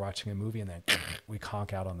scrolling while we're watching a movie, and then we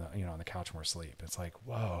conk out on the couch and we're asleep. It's like,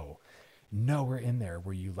 whoa. Nowhere in there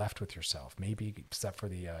were you left with yourself, maybe except for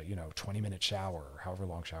the 20-minute shower or however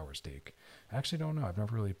long showers take. I actually don't know. I've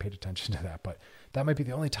never really paid attention to that, but that might be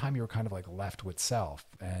the only time you were kind of left with self.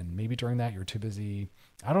 And maybe during that you're too busy,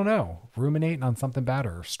 I don't know, ruminating on something bad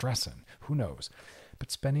or stressing. Who knows? But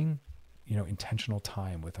spending, intentional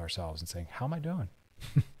time with ourselves and saying, how am I doing?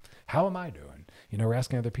 How am I doing? We're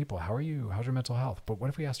asking other people, how are you? How's your mental health? But what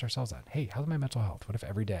if we asked ourselves that? Hey, how's my mental health? What if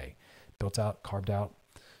every day, built out, carved out,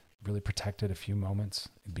 really protected a few moments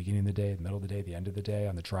at the beginning of the day, the middle of the day, the end of the day,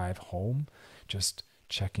 on the drive home, just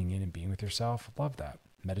checking in and being with yourself. Love that.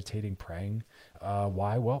 Meditating, praying.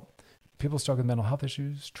 Why? Well, people struggle with mental health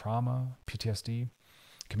issues, trauma, PTSD. It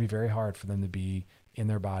can be very hard for them to be in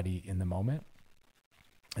their body in the moment.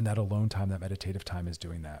 And that alone time, that meditative time is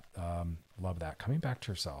doing that. Love that. Coming back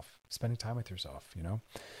to yourself, spending time with yourself,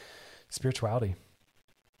 Spirituality.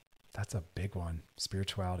 That's a big one.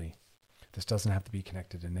 Spirituality. This doesn't have to be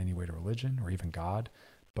connected in any way to religion or even God,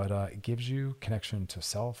 but it gives you connection to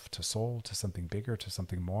self, to soul, to something bigger, to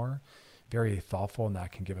something more. Very thoughtful, and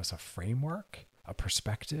that can give us a framework, a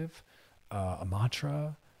perspective, a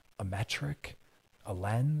mantra, a metric, a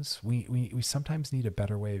lens. We sometimes need a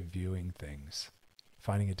better way of viewing things,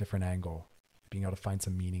 finding a different angle, being able to find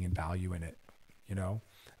some meaning and value in it,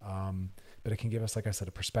 But it can give us, like I said,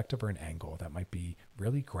 a perspective or an angle that might be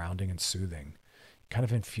really grounding and soothing. Kind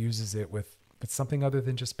of infuses it with something other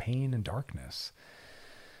than just pain and darkness.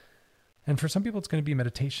 And for some people, it's going to be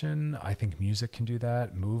meditation. I think music can do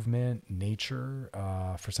that. Movement, nature.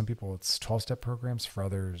 For some people, it's 12-step programs. For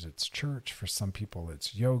others, it's church. For some people,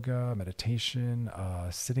 it's yoga, meditation,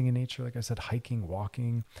 sitting in nature, like I said, hiking,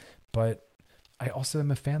 walking. But I also am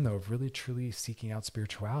a fan, though, of really, truly seeking out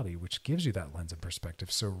spirituality, which gives you that lens and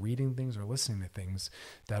perspective. So reading things or listening to things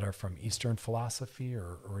that are from Eastern philosophy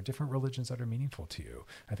or different religions that are meaningful to you.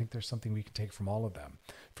 I think there's something we can take from all of them.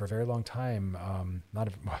 For a very long time,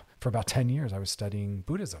 for about 10 years, I was studying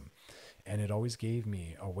Buddhism. And it always gave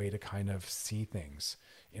me a way to kind of see things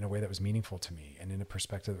in a way that was meaningful to me and in a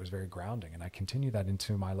perspective that was very grounding. And I continue that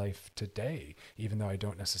into my life today, even though I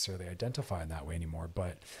don't necessarily identify in that way anymore.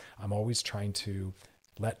 But I'm always trying to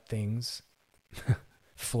let things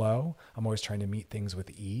flow. I'm always trying to meet things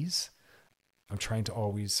with ease. I'm trying to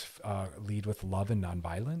always lead with love and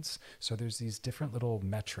nonviolence. So there's these different little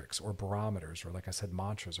metrics or barometers, or like I said,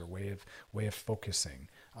 mantras or way of focusing.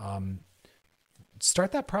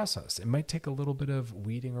 Start that process. It might take a little bit of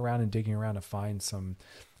weeding around and digging around to find some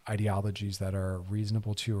ideologies that are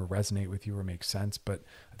reasonable to you or resonate with you or make sense, but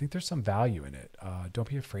I think there's some value in it. Don't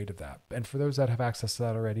be afraid of that. And for those that have access to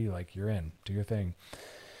that already, you're in, do your thing.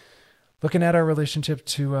 Looking at our relationship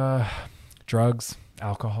to drugs,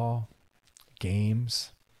 alcohol,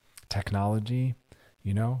 games, technology,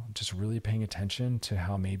 just really paying attention to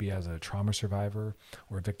how maybe as a trauma survivor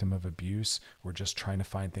or a victim of abuse, we're just trying to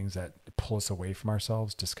find things that pull us away from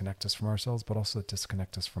ourselves, disconnect us from ourselves, but also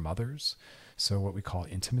disconnect us from others. So what we call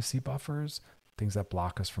intimacy buffers, things that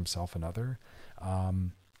block us from self and other.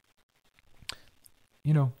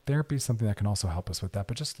 therapy is something that can also help us with that,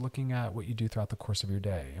 but just looking at what you do throughout the course of your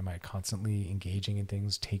day. Am I constantly engaging in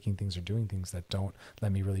things, taking things, or doing things that don't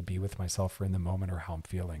let me really be with myself or in the moment or how I'm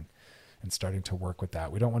feeling? And starting to work with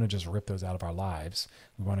that. We don't want to just rip those out of our lives.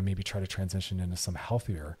 We want to maybe try to transition into some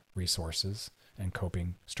healthier resources and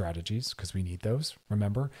coping strategies, because we need those.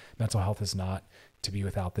 Remember, mental health is not to be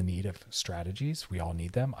without the need of strategies. We all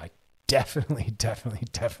need them. I definitely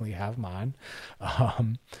have mine.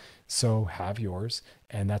 So have yours.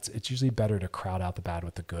 And it's usually better to crowd out the bad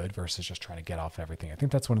with the good versus just trying to get off everything. I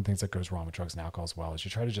think that's one of the things that goes wrong with drugs and alcohol as well, is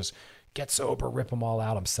you try to just get sober, rip them all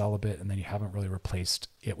out, I'm celibate, and then you haven't really replaced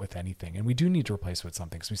it with anything. And we do need to replace it with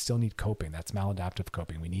something, because we still need coping. That's maladaptive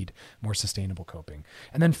coping. We need more sustainable coping.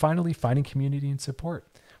 And then finally, finding community and support,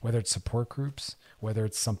 whether it's support groups, whether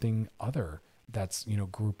it's something other that's,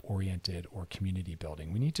 group oriented or community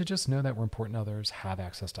building. We need to just know that we're important to others, have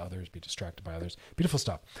access to others, be distracted by others. Beautiful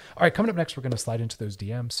stuff. All right, coming up next, we're going to slide into those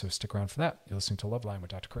DMs. So stick around for that. You're listening to Love Line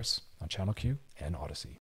with Dr. Chris on Channel Q and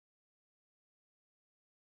Odyssey.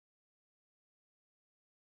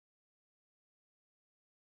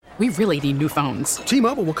 We really need new phones.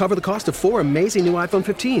 T-Mobile will cover the cost of 4 amazing new iPhone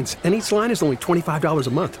 15s, and each line is only $25 a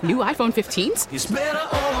month. New iPhone 15s? It's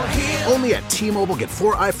better over here. Only at T-Mobile, get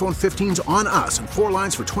 4 iPhone 15s on us and 4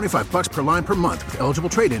 lines for $25 per line per month with eligible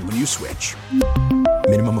trade-in when you switch.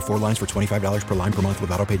 Minimum of 4 lines for $25 per line per month with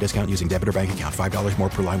autopay discount using debit or bank account. $5 more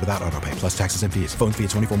per line without autopay, plus taxes and fees. Phone fee at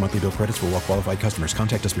 24 monthly bill credits for well-qualified customers.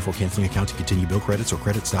 Contact us before canceling account to continue bill credits or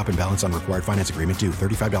credit stop and balance on required finance agreement due.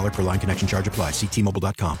 $35 per line connection charge applies. See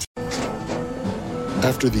T-Mobile.com.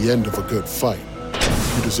 After the end of a good fight,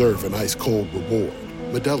 you deserve an ice-cold reward.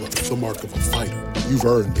 Modelo is the mark of a fighter. You've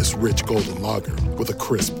earned this rich golden lager with a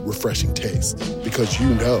crisp, refreshing taste. Because you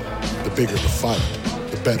know, the bigger the fight,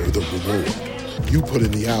 the better the reward. You put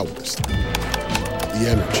in the hours, the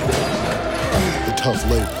energy, the tough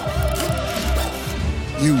labor.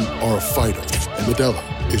 You are a fighter, and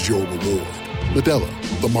Modelo is your reward. Modelo,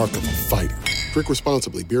 the mark of a fighter. Drink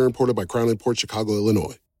responsibly. Beer imported by Crown Imports, Chicago,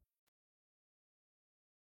 Illinois.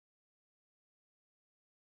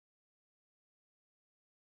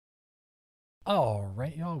 All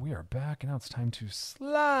right, y'all, we are back, and now it's time to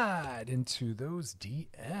slide into those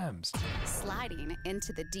DMs. Sliding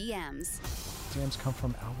into the DMs. DMs come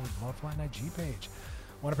from our Loveline IG page.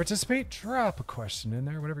 Want to participate? Drop a question in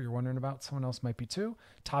there, whatever you're wondering about. Someone else might be too.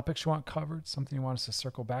 Topics you want covered, something you want us to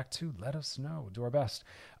circle back to, let us know. We'll do our best.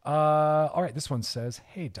 All right, this one says,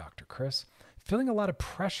 hey, Dr. Chris, feeling a lot of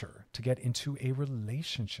pressure to get into a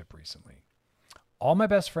relationship recently. All my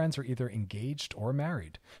best friends are either engaged or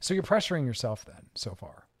married. So you're pressuring yourself then so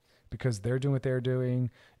far, because they're doing what they're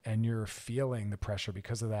doing and you're feeling the pressure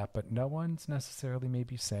because of that, but no one's necessarily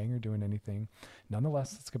maybe saying or doing anything.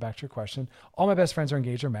 Nonetheless, let's get back to your question. All my best friends are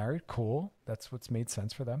engaged or married. Cool. That's what's made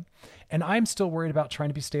sense for them. And I'm still worried about trying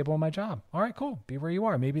to be stable in my job. All right, cool. Be where you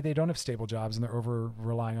are. Maybe they don't have stable jobs and they're over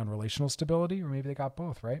relying on relational stability, or maybe they got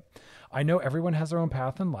both, right? I know everyone has their own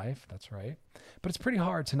path in life. That's right. But it's pretty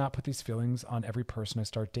hard to not put these feelings on every person I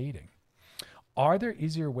start dating. Are there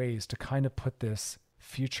easier ways to kind of put this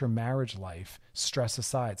future marriage life stress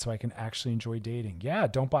aside so I can actually enjoy dating? Yeah,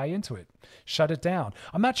 don't buy into it. Shut it down.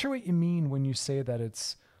 I'm not sure what you mean when you say that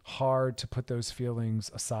it's hard to put those feelings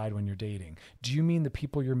aside when you're dating. Do you mean the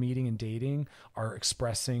people you're meeting and dating are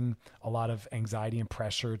expressing a lot of anxiety and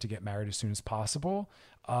pressure to get married as soon as possible?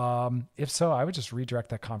 If so, I would just redirect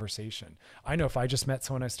that conversation. I know if I just met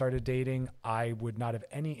someone I started dating, I would not have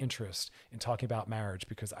any interest in talking about marriage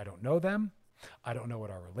because I don't know them. I don't know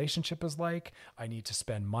what our relationship is like. I need to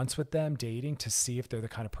spend months with them dating to see if they're the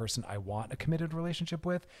kind of person I want a committed relationship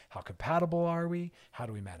with. How compatible are we? How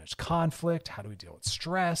do we manage conflict? How do we deal with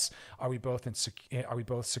stress? Are we both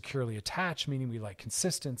securely attached, meaning we like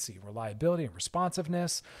consistency, reliability, and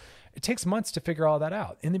responsiveness? It takes months to figure all that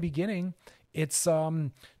out. In the beginning, it's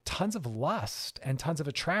tons of lust and tons of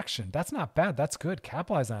attraction. That's not bad. That's good.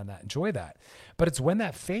 Capitalize on that. Enjoy that. But it's when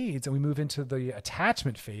that fades and we move into the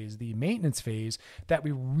attachment phase, the maintenance phase, that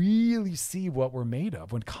we really see what we're made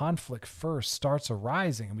of. When conflict first starts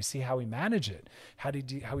arising and we see how we manage it, how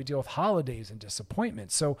we deal with holidays and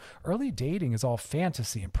disappointment. So early dating is all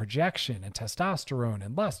fantasy and projection and testosterone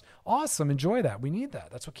and lust. Awesome. Enjoy that. We need that.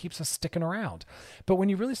 That's what keeps us sticking around. But when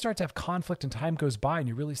you really start to have conflict and time goes by and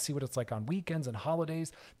you really see what it's like on weekends and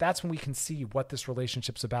holidays, that's when we can see what this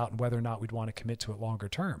relationship's about and whether or not we'd want to commit to it longer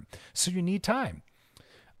term. So you need time.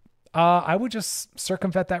 I would just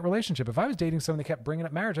circumvent that relationship. If I was dating someone that kept bringing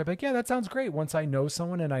up marriage, I'd be like, yeah, that sounds great. Once I know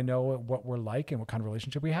someone and I know what we're like and what kind of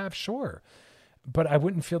relationship we have, sure. but I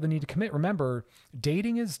wouldn't feel the need to commit. Remember,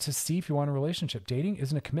 dating is to see if you want a relationship. Dating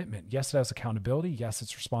isn't a commitment. Yes, it has accountability. Yes,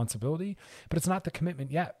 it's responsibility, but it's not the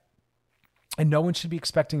commitment yet. And no one should be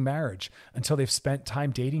expecting marriage until they've spent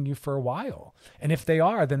time dating you for a while. And if they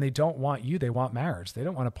are, then they don't want you. They want marriage. They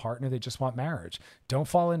don't want a partner. They just want marriage. Don't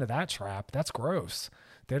fall into that trap. That's gross.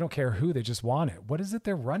 They don't care who, they just want it. What is it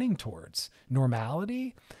they're running towards?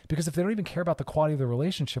 Normality? Because if they don't even care about the quality of the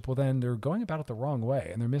relationship, well, then they're going about it the wrong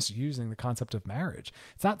way and they're misusing the concept of marriage.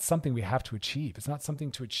 It's not something we have to achieve. It's not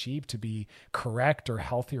something to achieve to be correct or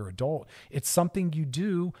healthy or adult. It's something you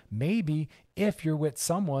do maybe if you're with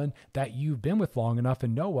someone that you've been with long enough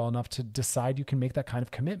and know well enough to decide you can make that kind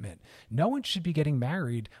of commitment. No one should be getting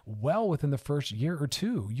married well within the first year or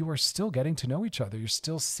two. You are still getting to know each other. You're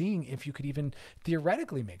still seeing if you could even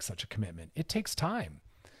theoretically make such a commitment. It takes time.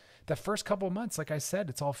 The first couple of months, like I said,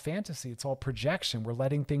 it's all fantasy. It's all projection. We're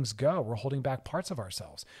letting things go. We're holding back parts of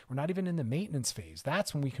ourselves. We're not even in the maintenance phase.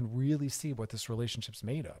 That's when we can really see what this relationship's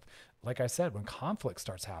made of. Like I said, when conflict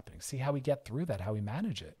starts happening, see how we get through that, how we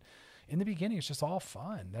manage it. In the beginning, it's just all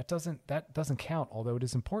fun. That doesn't count, although it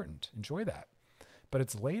is important. Enjoy that. But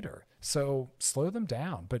it's later. So slow them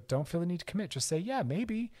down, but don't feel the need to commit. Just say, yeah,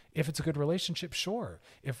 maybe. If it's a good relationship, sure.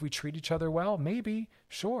 If we treat each other well, maybe,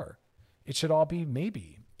 sure. It should all be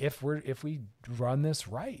maybe if we run this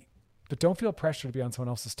right. But don't feel pressure to be on someone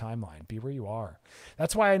else's timeline. Be where you are.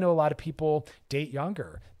 That's why I know a lot of people date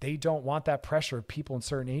younger. They don't want that pressure of people in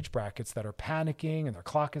certain age brackets that are panicking and their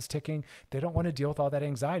clock is ticking. They don't want to deal with all that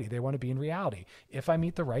anxiety. They want to be in reality. If I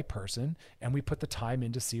meet the right person and we put the time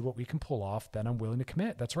in to see what we can pull off, then I'm willing to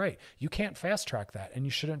commit. That's right. You can't fast track that and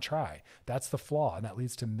you shouldn't try. That's the flaw, and that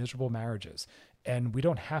leads to miserable marriages. And we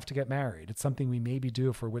don't have to get married. It's something we maybe do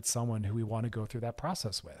if we're with someone who we want to go through that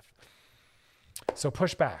process with. So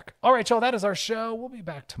push back. All right, y'all, that is our show. We'll be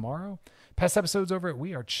back tomorrow. Past episodes over at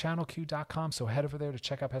wearechannelq.com. So head over there to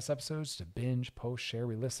check out past episodes, to binge, post, share,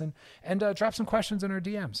 re-listen, and drop some questions in our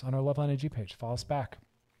DMs on our Loveline IG page. Follow us back.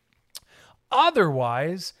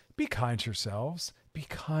 Otherwise, be kind to yourselves. Be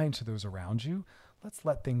kind to those around you. Let's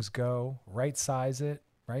let things go. Right size it,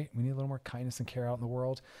 right? We need a little more kindness and care out in the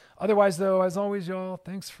world. Otherwise, though, as always, y'all,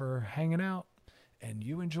 thanks for hanging out, and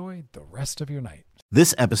you enjoy the rest of your night.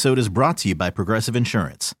 This episode is brought to you by Progressive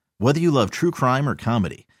Insurance. Whether you love true crime or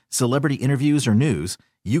comedy, celebrity interviews or news,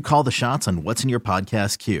 you call the shots on what's in your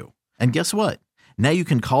podcast queue. And guess what? Now you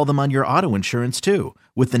can call them on your auto insurance too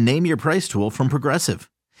with the Name Your Price tool from Progressive.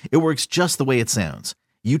 It works just the way it sounds.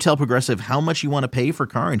 You tell Progressive how much you want to pay for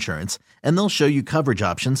car insurance, and they'll show you coverage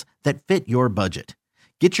options that fit your budget.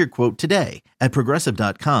 Get your quote today at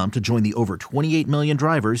Progressive.com to join the over 28 million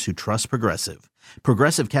drivers who trust Progressive.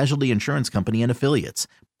 Progressive Casualty Insurance Company and Affiliates.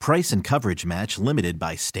 Price and coverage match limited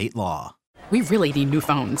by state law. We really need new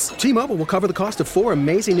phones. T-Mobile will cover the cost of 4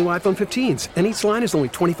 amazing new iPhone 15s, and each line is only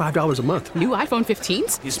 $25 a month. New iPhone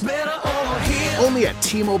 15s? It's better over here. Only at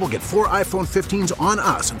T-Mobile, get 4 iPhone 15s on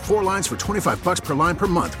us and 4 lines for $25 per line per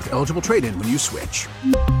month with eligible trade-in when you switch.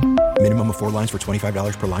 Minimum of 4 lines for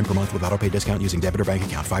 $25 per line per month with autopay discount using debit or bank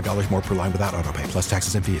account. $5 more per line without autopay, plus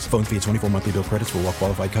taxes and fees. Phone fee at 24 monthly bill credits for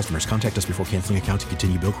well-qualified customers. Contact us before canceling account to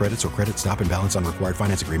continue bill credits or credit stop and balance on required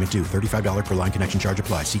finance agreement due. $35 per line connection charge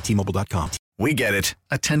applies. See T-Mobile.com. We get it.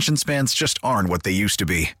 Attention spans just aren't what they used to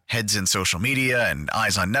be. Heads in social media and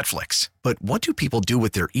eyes on Netflix. But what do people do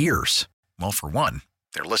with their ears? Well, for one,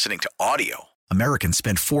 they're listening to audio. Americans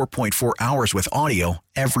spend 4.4 hours with audio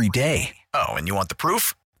every day. Oh, and you want the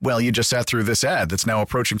proof? Well, you just sat through this ad that's now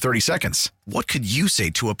approaching 30 seconds. What could you say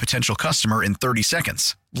to a potential customer in 30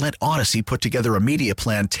 seconds? Let Odyssey put together a media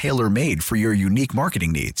plan tailor-made for your unique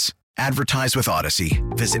marketing needs. Advertise with Odyssey.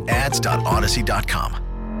 Visit ads.odyssey.com.